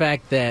about the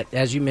fact that,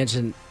 as you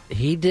mentioned,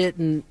 he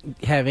didn't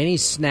have any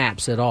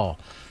snaps at all,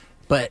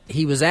 but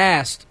he was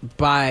asked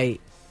by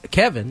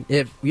Kevin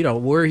if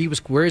where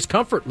his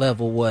comfort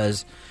level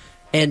was,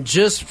 and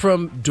just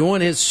from doing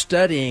his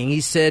studying,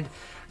 he said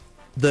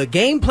the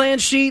game plan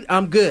sheet,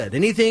 I'm good.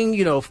 Anything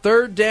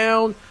 3rd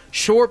down,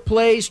 short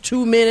plays,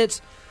 2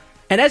 minutes,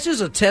 and that's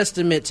just a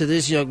testament to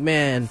this young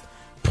man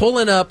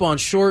pulling up on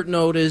short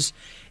notice.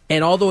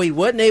 And although he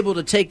wasn't able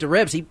to take the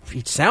reps, he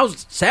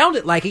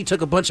sounded like he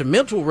took a bunch of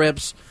mental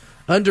reps,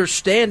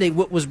 understanding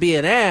what was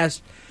being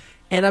asked.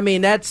 And I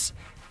mean, that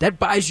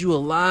buys you a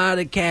lot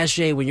of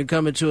cachet when you're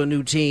coming to a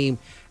new team.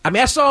 I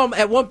mean, I saw him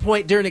at one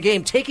point during the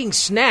game taking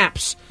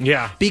snaps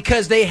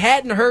because they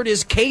hadn't heard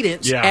his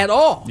cadence at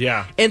all.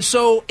 Yeah. And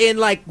so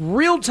in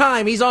real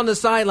time, he's on the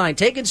sideline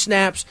taking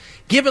snaps,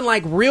 giving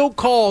real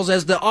calls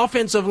as the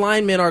offensive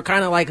linemen are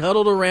kind of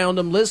huddled around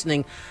him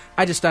listening.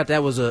 I just thought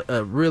that was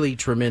a really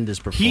tremendous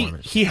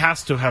performance. He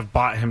has to have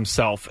bought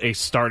himself a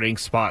starting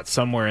spot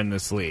somewhere in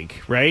this league,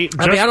 right?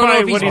 I don't know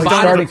if he's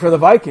starting for the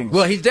Vikings.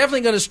 Well, he's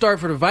definitely going to start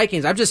for the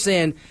Vikings. I'm just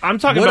saying. I'm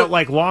talking about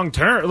long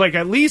term.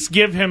 At least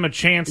give him a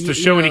chance to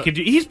show what he can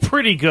do. He's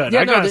pretty good,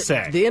 I gotta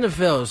say. The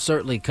NFL is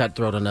certainly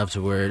cutthroat enough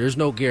to where there's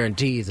no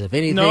guarantees of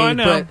anything. No, I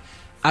know. But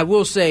I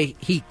will say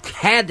he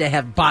had to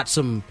have bought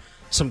some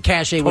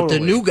cachet with the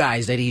new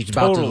guys that he's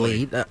about to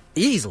lead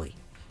easily.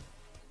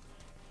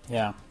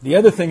 Yeah. The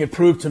other thing it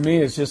proved to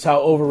me is just how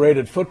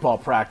overrated football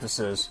practice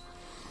is.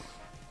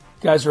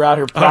 Guys are out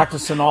here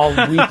practicing all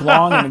week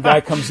long, and a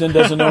guy comes in,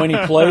 doesn't know any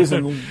plays,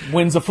 and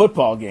wins a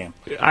football game.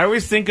 I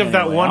always think of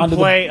that one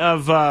play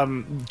of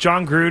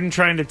John Gruden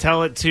trying to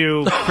tell it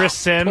to Chris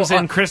Sims,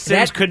 and Chris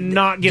Sims could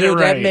not get it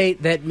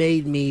right. That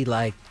made me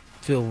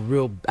feel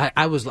real.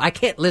 I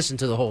can't listen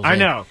to the whole thing. I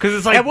know, because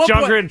it's at one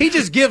John point, Gruden. He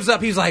just gives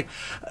up. He's like,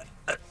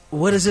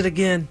 what is it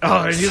again?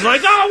 Oh, and he's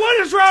like, what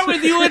is wrong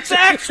with you? It's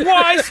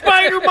XY,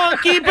 Spider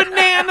Monkey,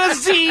 Banana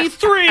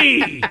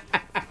Z3.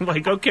 I'm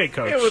like, okay,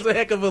 coach. It was a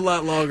heck of a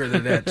lot longer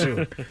than that,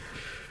 too.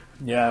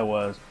 Yeah, it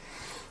was.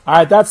 All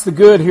right, that's the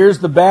good. Here's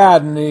the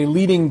bad. And the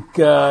leading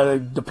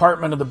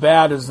department of the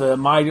bad is the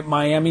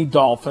Miami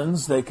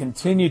Dolphins. They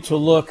continue to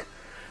look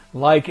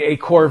like a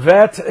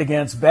Corvette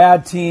against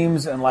bad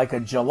teams and like a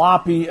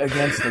jalopy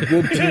against the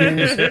good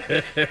teams.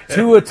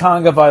 Tua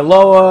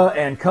Tagovailoa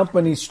and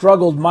company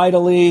struggled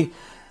mightily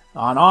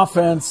on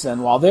offense,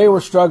 and while they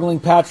were struggling,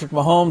 Patrick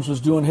Mahomes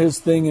was doing his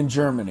thing in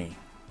Germany.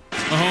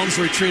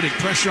 Mahomes retreating,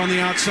 pressure on the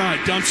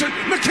outside, dumps it.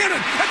 McKinnon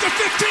at the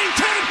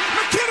 15-10.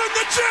 McKinnon,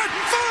 the Jet,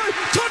 5,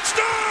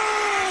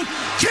 touchdown!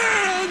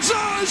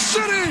 Kansas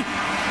City!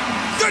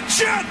 The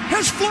Jet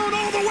has flown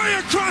all the way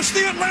across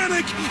the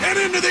Atlantic and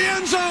into the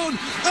end zone.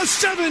 A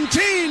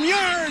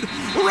 17-yard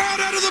right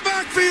out of the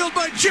backfield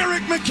by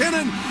Jerick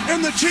McKinnon,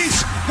 and the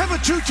Chiefs have a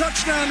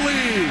 2-touchdown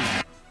lead.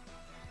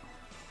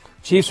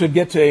 Chiefs would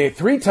get to a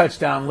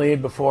 3-touchdown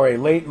lead before a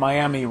late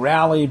Miami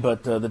rally,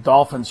 but the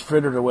Dolphins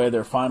frittered away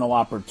their final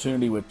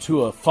opportunity with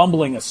Tua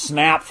fumbling a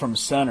snap from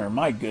center.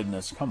 My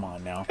goodness, come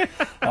on now.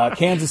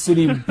 Kansas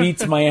City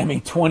beats Miami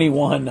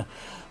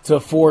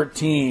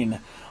 21-14.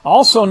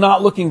 Also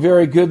not looking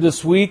very good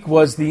this week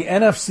was the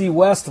NFC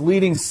West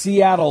leading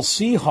Seattle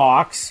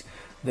Seahawks.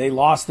 They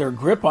lost their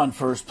grip on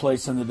first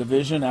place in the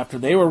division after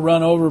they were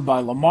run over by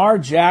Lamar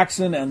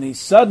Jackson and the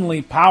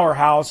suddenly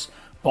powerhouse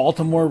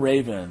Baltimore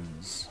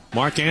Ravens.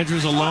 Mark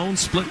Andrews alone,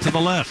 split to the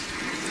left.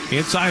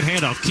 Inside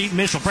handoff. Keaton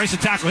Mitchell breaks the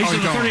tackle. He's to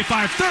the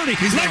 35, 30.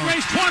 He's leg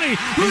race 20.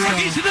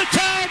 Rookie to the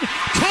 10.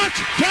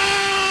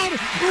 Touchdown,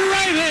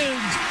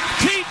 Ravens.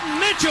 Keaton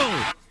Mitchell.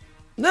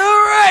 The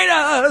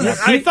Raiders!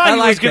 I thought he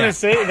was going to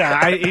say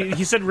that.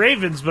 He said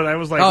Ravens, but I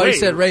was like, oh, wait. he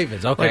said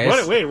Ravens. Okay.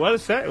 Like, what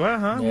is that? What,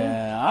 huh?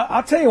 Yeah,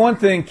 I'll tell you one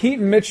thing.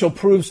 Keaton Mitchell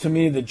proves to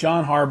me that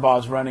John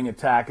Harbaugh's running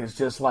attack is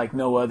just like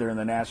no other in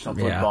the National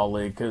Football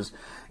League, because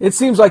it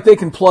seems like they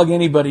can plug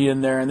anybody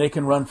in there and they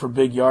can run for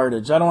big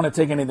yardage. I don't want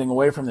to take anything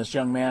away from this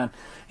young man.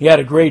 He had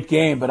a great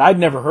game, but I'd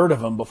never heard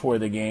of him before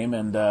the game.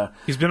 And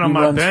he's been on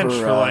my bench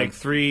for like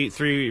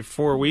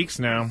 4 weeks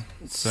now.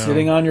 So.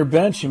 Sitting on your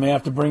bench, you may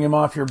have to bring him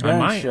off your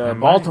bench. I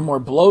might. Baltimore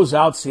blows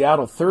out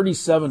Seattle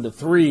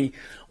 37-3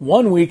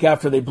 1 week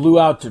after they blew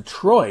out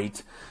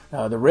Detroit.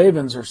 The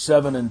Ravens are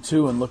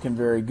 7-2 and looking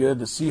very good.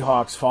 The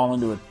Seahawks fall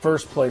into a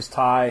first-place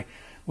tie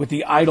with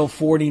the idle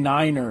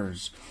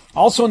 49ers.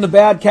 Also in the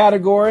bad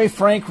category,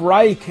 Frank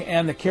Reich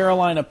and the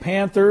Carolina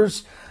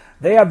Panthers.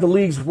 They have the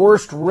league's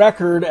worst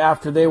record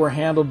after they were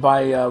handled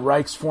by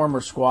Reich's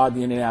former squad.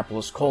 The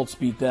Indianapolis Colts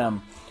beat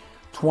them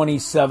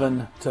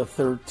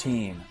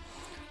 27-13.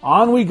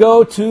 On we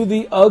go to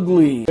the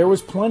ugly. There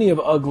was plenty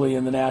of ugly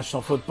in the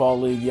National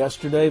Football League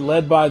yesterday,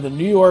 led by the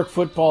New York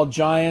Football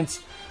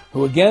Giants,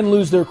 who again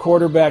lose their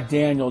quarterback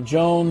Daniel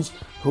Jones,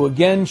 who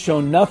again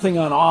show nothing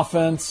on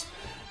offense,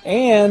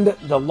 and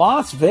the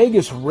Las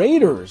Vegas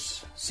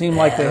Raiders seem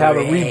like they have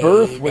a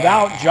rebirth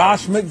without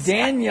Josh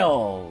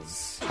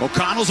McDaniels.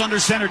 O'Connell's under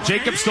center.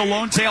 Jacobs the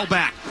lone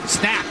tailback.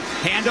 Snap.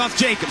 Handoff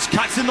Jacobs.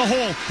 Cuts in the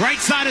hole. Right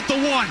side at the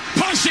 1.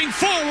 Pushing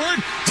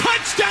forward.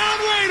 Touchdown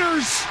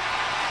Raiders!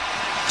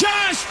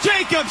 Josh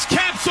Jacobs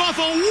caps off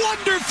a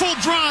wonderful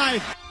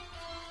drive.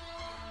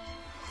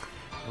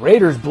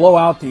 Raiders blow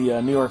out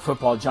the New York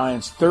Football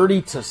Giants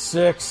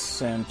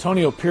 30-6.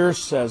 Antonio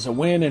Pierce has a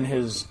win in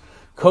his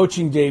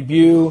coaching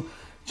debut.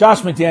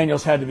 Josh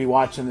McDaniels had to be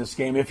watching this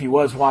game, if he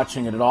was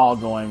watching it at all,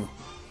 going,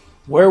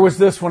 where was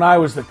this when I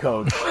was the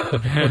coach?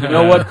 You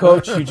know what,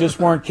 Coach? You just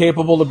weren't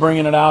capable of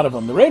bringing it out of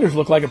them. The Raiders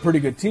looked like a pretty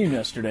good team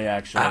yesterday,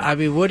 actually. I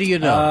mean, what do you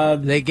know?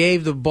 They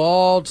gave the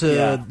ball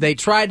to they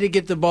tried to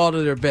get the ball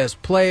to their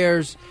best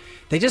players.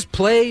 They just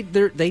played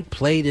they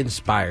played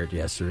inspired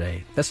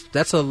yesterday.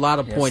 That's a lot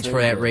of points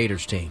for that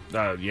Raiders team.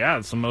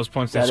 It's the most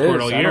points they've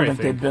scored all year. I don't think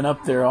they've been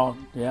up there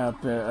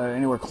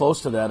anywhere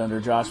close to that under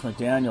Josh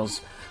McDaniels.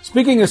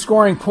 Speaking of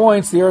scoring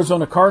points, the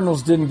Arizona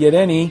Cardinals didn't get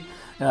any.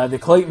 The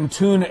Clayton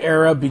Tune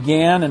era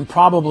began and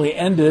probably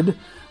ended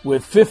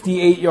with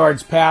 58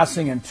 yards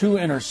passing and 2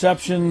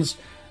 interceptions,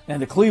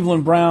 and the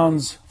Cleveland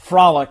Browns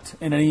frolicked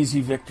in an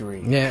easy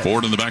victory. Yeah.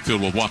 Ford in the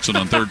backfield with Watson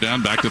on third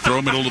down. Back to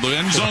throw, middle of the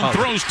end zone.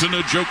 Throws to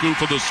Njoku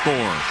for the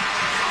score.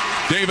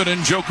 David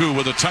Njoku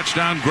with a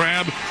touchdown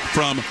grab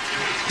from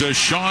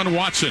Deshaun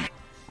Watson.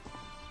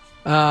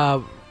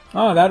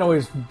 That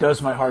always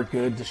does my heart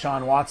good.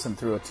 Deshaun Watson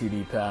threw a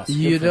TD pass.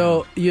 You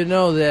know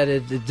that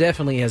it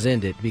definitely has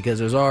ended because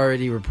there's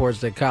already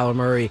reports that Kyler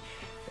Murray,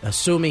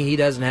 assuming he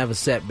doesn't have a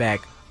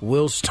setback,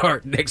 will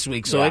start next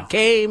week. So it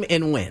came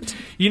and went.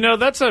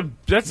 That's a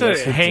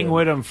hang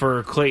with him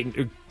for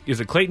Clayton.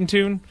 Is it Clayton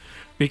Tune?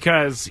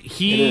 Because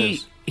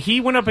he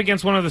went up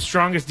against one of the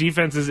strongest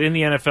defenses in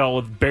the NFL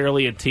with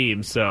barely a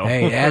team. So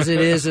hey, as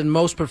it is in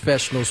most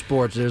professional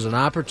sports, there's an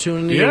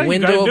opportunity, a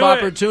window of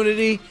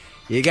opportunity.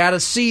 You got to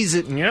seize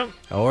it,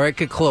 or it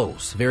could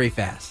close very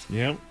fast.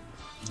 Yeah,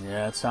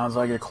 it sounds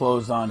like it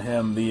closed on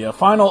him. The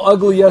final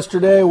ugly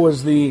yesterday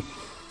was the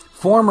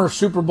former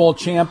Super Bowl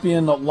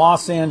champion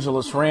Los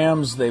Angeles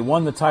Rams. They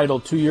won the title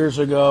 2 years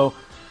ago.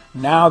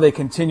 Now they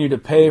continue to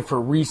pay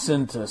for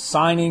recent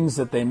signings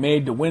that they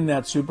made to win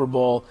that Super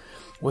Bowl.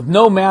 With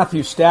no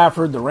Matthew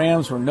Stafford, the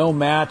Rams were no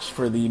match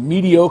for the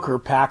mediocre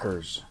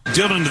Packers.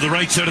 Dillon to the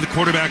right side of the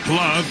quarterback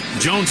glove.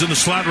 Jones in the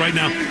slot right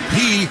now.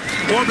 He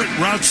orbit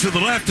routes to the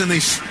left, and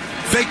they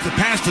fake the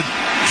pass to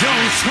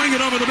Jones. Swing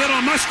it over the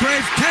middle.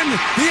 Musgrave, 10,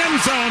 the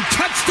end zone.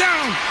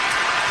 Touchdown!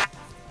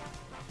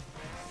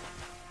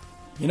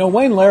 You know,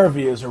 Wayne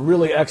Larrabee is a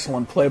really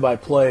excellent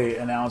play-by-play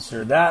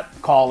announcer. That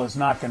call is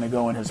not going to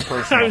go in his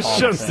personal I was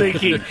just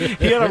thinking,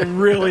 he had a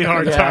really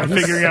hard time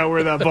figuring out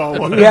where that ball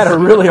was. He had a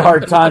really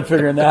hard time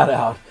figuring that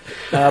out.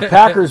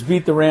 Packers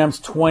beat the Rams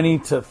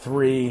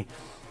 20-3.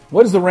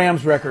 What is the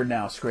Rams' record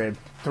now, Scrape?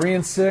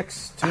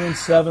 3-6,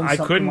 2-7. I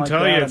couldn't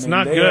tell you. It's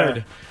not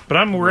good. But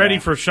I'm ready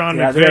for Sean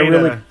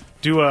McVay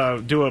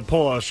to do a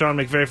pull a Sean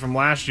McVay from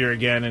last year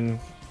again and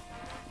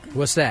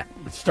What's that?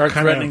 Start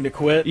threatening to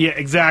quit. Yeah,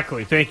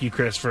 exactly. Thank you,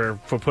 Chris, for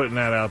putting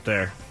that out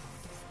there.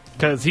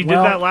 Because he did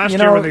that last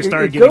year when they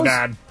started getting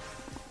bad.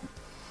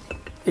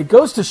 It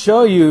goes to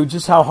show you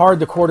just how hard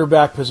the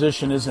quarterback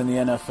position is in the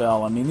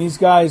NFL. I mean, these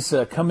guys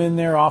come in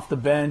there off the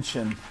bench,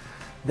 and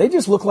they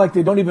just look like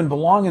they don't even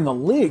belong in the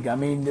league. I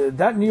mean,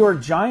 that New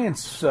York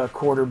Giants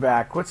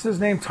quarterback, what's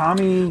his name?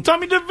 Tommy DeVito.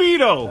 Tommy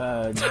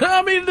DeVito.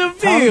 Tommy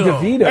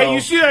DeVito. Hey,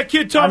 you see that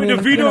kid Tommy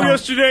DeVito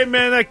yesterday?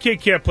 Man, that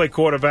kid can't play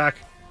quarterback.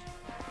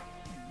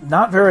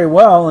 Not very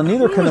well, and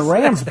neither can the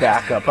Rams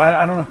backup.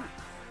 I don't know.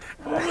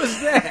 What was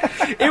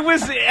that? It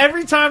was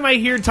every time I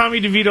hear Tommy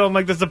DeVito, I'm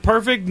like, that's the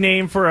perfect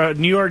name for a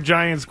New York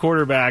Giants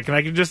quarterback. And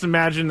I can just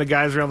imagine the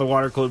guys around the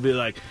water cooler be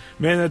like,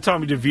 man, that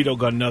Tommy DeVito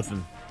got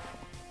nothing.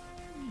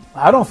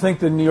 I don't think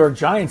the New York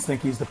Giants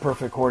think he's the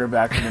perfect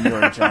quarterback for the New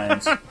York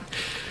Giants.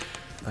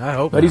 I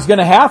hope But he's going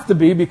to have to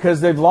be because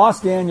they've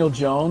lost Daniel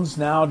Jones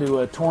now to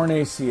a torn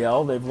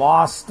ACL. They've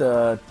lost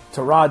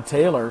Tyrod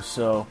Taylor,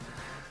 so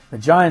the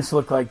Giants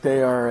look like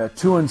they are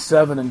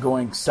 2-7 and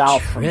going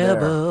south from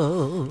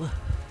there.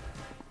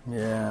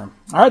 Yeah.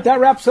 All right, that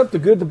wraps up the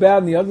good, the bad,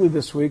 and the ugly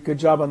this week. Good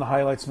job on the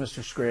highlights,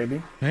 Mr.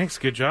 Scraby. Thanks,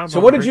 good job. So,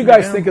 what did you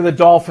guys think of the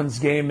Dolphins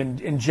game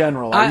in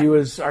general? Are you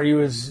as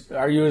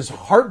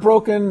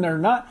heartbroken or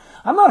not?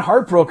 I'm not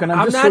heartbroken.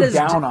 I'm just so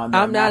down on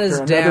them. I'm not as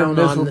down on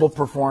miserable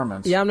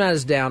performance. Yeah, I'm not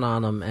as down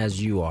on them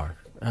as you are.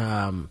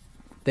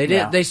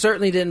 They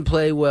certainly didn't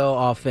play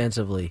well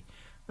offensively.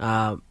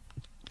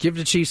 Give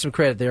the Chiefs some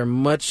credit. They're a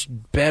much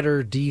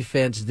better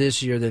defense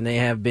this year than they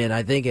have been,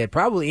 I think, at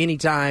probably any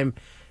time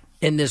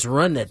in this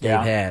run that they've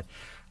had.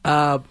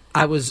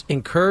 I was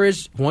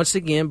encouraged once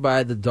again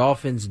by the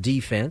Dolphins'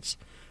 defense.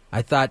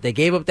 I thought they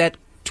gave up that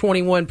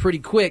 21 pretty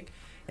quick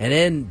and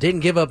then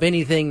didn't give up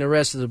anything the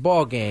rest of the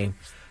ball game.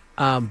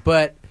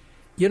 But,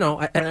 you know,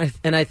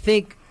 I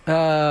think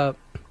your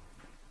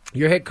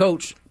head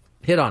coach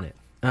hit on it.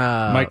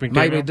 Mike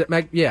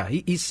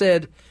McDaniel? He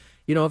said,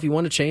 you know, if you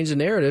want to change the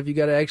narrative, you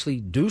got to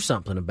actually do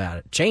something about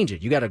it. Change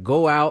it. You got to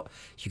go out.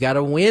 You got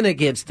to win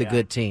against the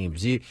good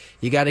teams. You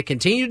got to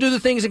continue to do the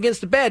things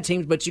against the bad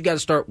teams, but you got to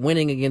start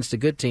winning against the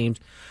good teams.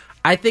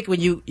 I think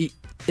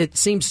it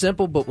seems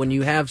simple, but when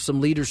you have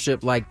some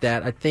leadership like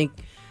that, I think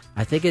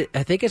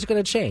it's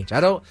going to change.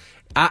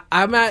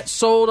 I'm not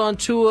sold on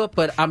Tua,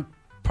 but I'm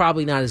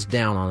probably not as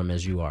down on him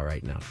as you are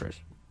right now, Chris.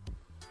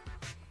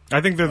 I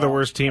think they're the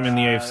worst team in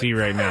the AFC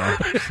right now.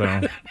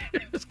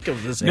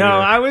 So no,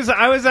 I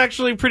was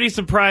actually pretty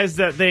surprised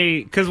that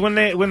because when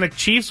the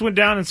Chiefs went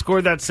down and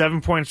scored that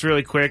 7 points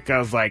really quick, I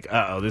was like,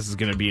 this is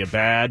going to be a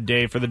bad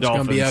day for the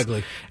Dolphins. It's going to be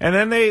ugly. And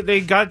then they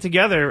got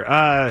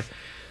together.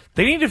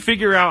 They need to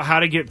figure out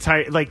how to get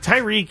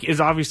Tyreek is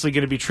obviously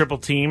going to be triple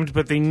teamed,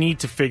 but they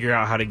need to figure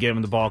out how to get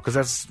him the ball because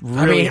that's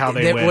really how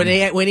they win.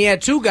 When he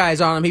had two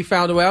guys on him, he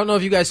found a way. I don't know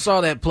if you guys saw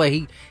that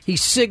play. He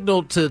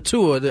signaled to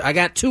Tua, I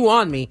got two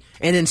on me,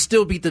 and then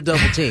still beat the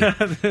double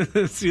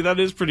team. See, that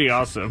is pretty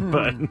awesome.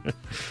 But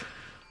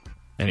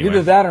anyway.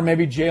 Either that or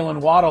maybe Jalen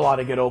Waddle ought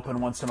to get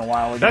open once in a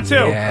while. That too.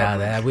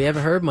 Yeah, we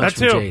haven't heard much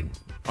from Jaden.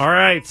 All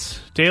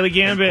right, Daily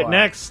Gambit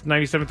next,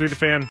 97.3 The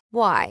Fan.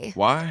 Why?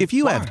 If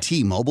you have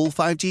T-Mobile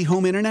 5G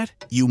home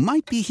internet, you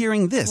might be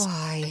hearing this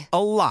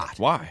a lot.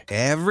 Why?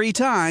 Every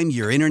time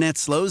your internet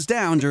slows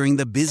down during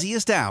the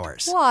busiest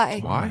hours.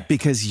 Why?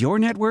 Because your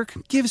network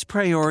gives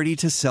priority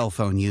to cell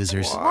phone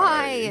users.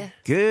 Why?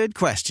 Good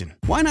question.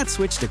 Why not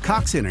switch to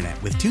Cox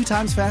Internet with 2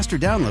 times faster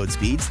download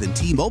speeds than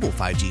T-Mobile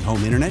 5G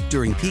home internet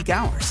during peak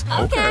hours?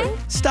 Okay.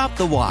 Stop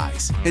the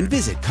whys and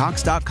visit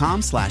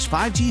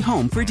cox.com/5G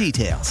home for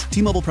details.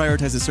 T-Mobile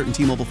prioritizes certain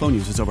T-Mobile phone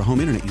users over home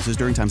internet users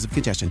during times of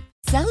congestion.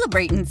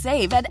 Celebrate and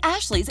save at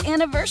Ashley's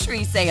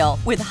Anniversary Sale.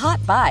 With Hot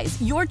Buys,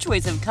 your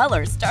choice of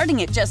colors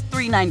starting at just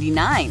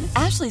 $3.99.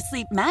 Ashley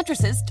Sleep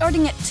mattresses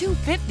starting at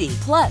 $2.50.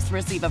 Plus,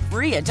 receive a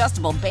free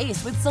adjustable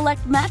base with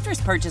select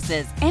mattress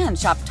purchases. And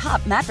shop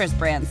top mattress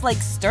brands like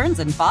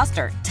Stearns &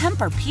 Foster,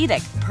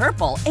 Tempur-Pedic,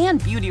 Purple, and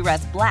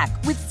Beautyrest Black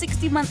with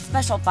 60-month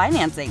special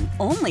financing.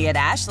 Only at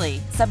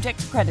Ashley. Subject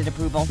to credit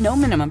approval. No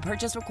minimum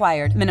purchase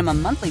required.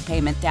 Minimum monthly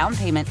payment, down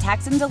payment,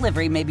 tax, and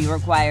delivery may be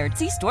required.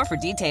 See store for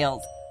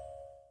details.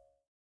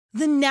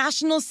 The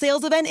national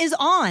sales event is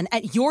on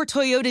at your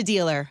Toyota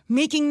dealer,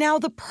 making now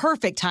the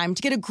perfect time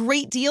to get a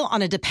great deal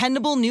on a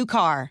dependable new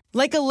car.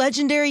 Like a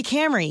legendary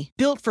Camry,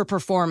 built for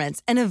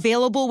performance and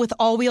available with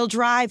all-wheel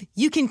drive,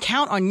 you can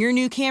count on your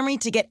new Camry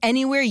to get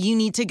anywhere you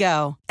need to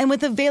go. And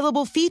with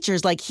available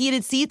features like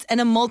heated seats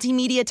and a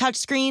multimedia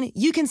touchscreen,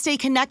 you can stay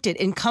connected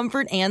in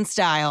comfort and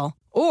style.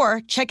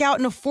 Or check out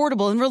an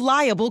affordable and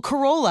reliable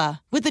Corolla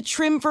with a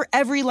trim for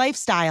every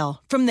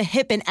lifestyle. From the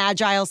hip and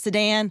agile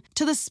sedan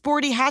to the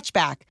sporty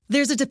hatchback,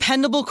 there's a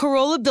dependable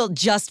Corolla built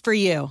just for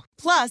you.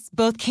 Plus,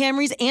 both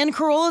Camrys and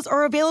Corollas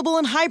are available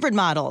in hybrid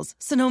models.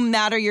 So no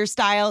matter your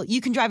style,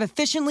 you can drive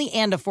efficiently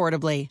and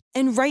affordably.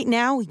 And right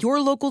now, your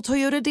local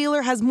Toyota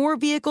dealer has more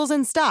vehicles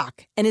in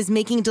stock and is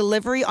making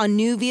delivery on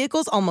new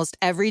vehicles almost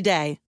every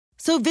day.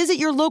 So visit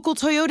your local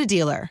Toyota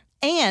dealer.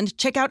 And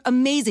check out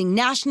amazing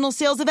national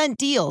sales event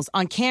deals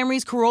on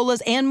Camrys,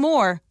 Corollas, and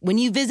more when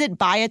you visit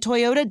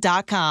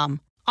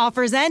buyatoyota.com.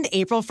 Offers end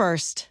April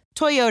 1st.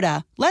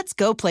 Toyota, let's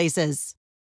go places.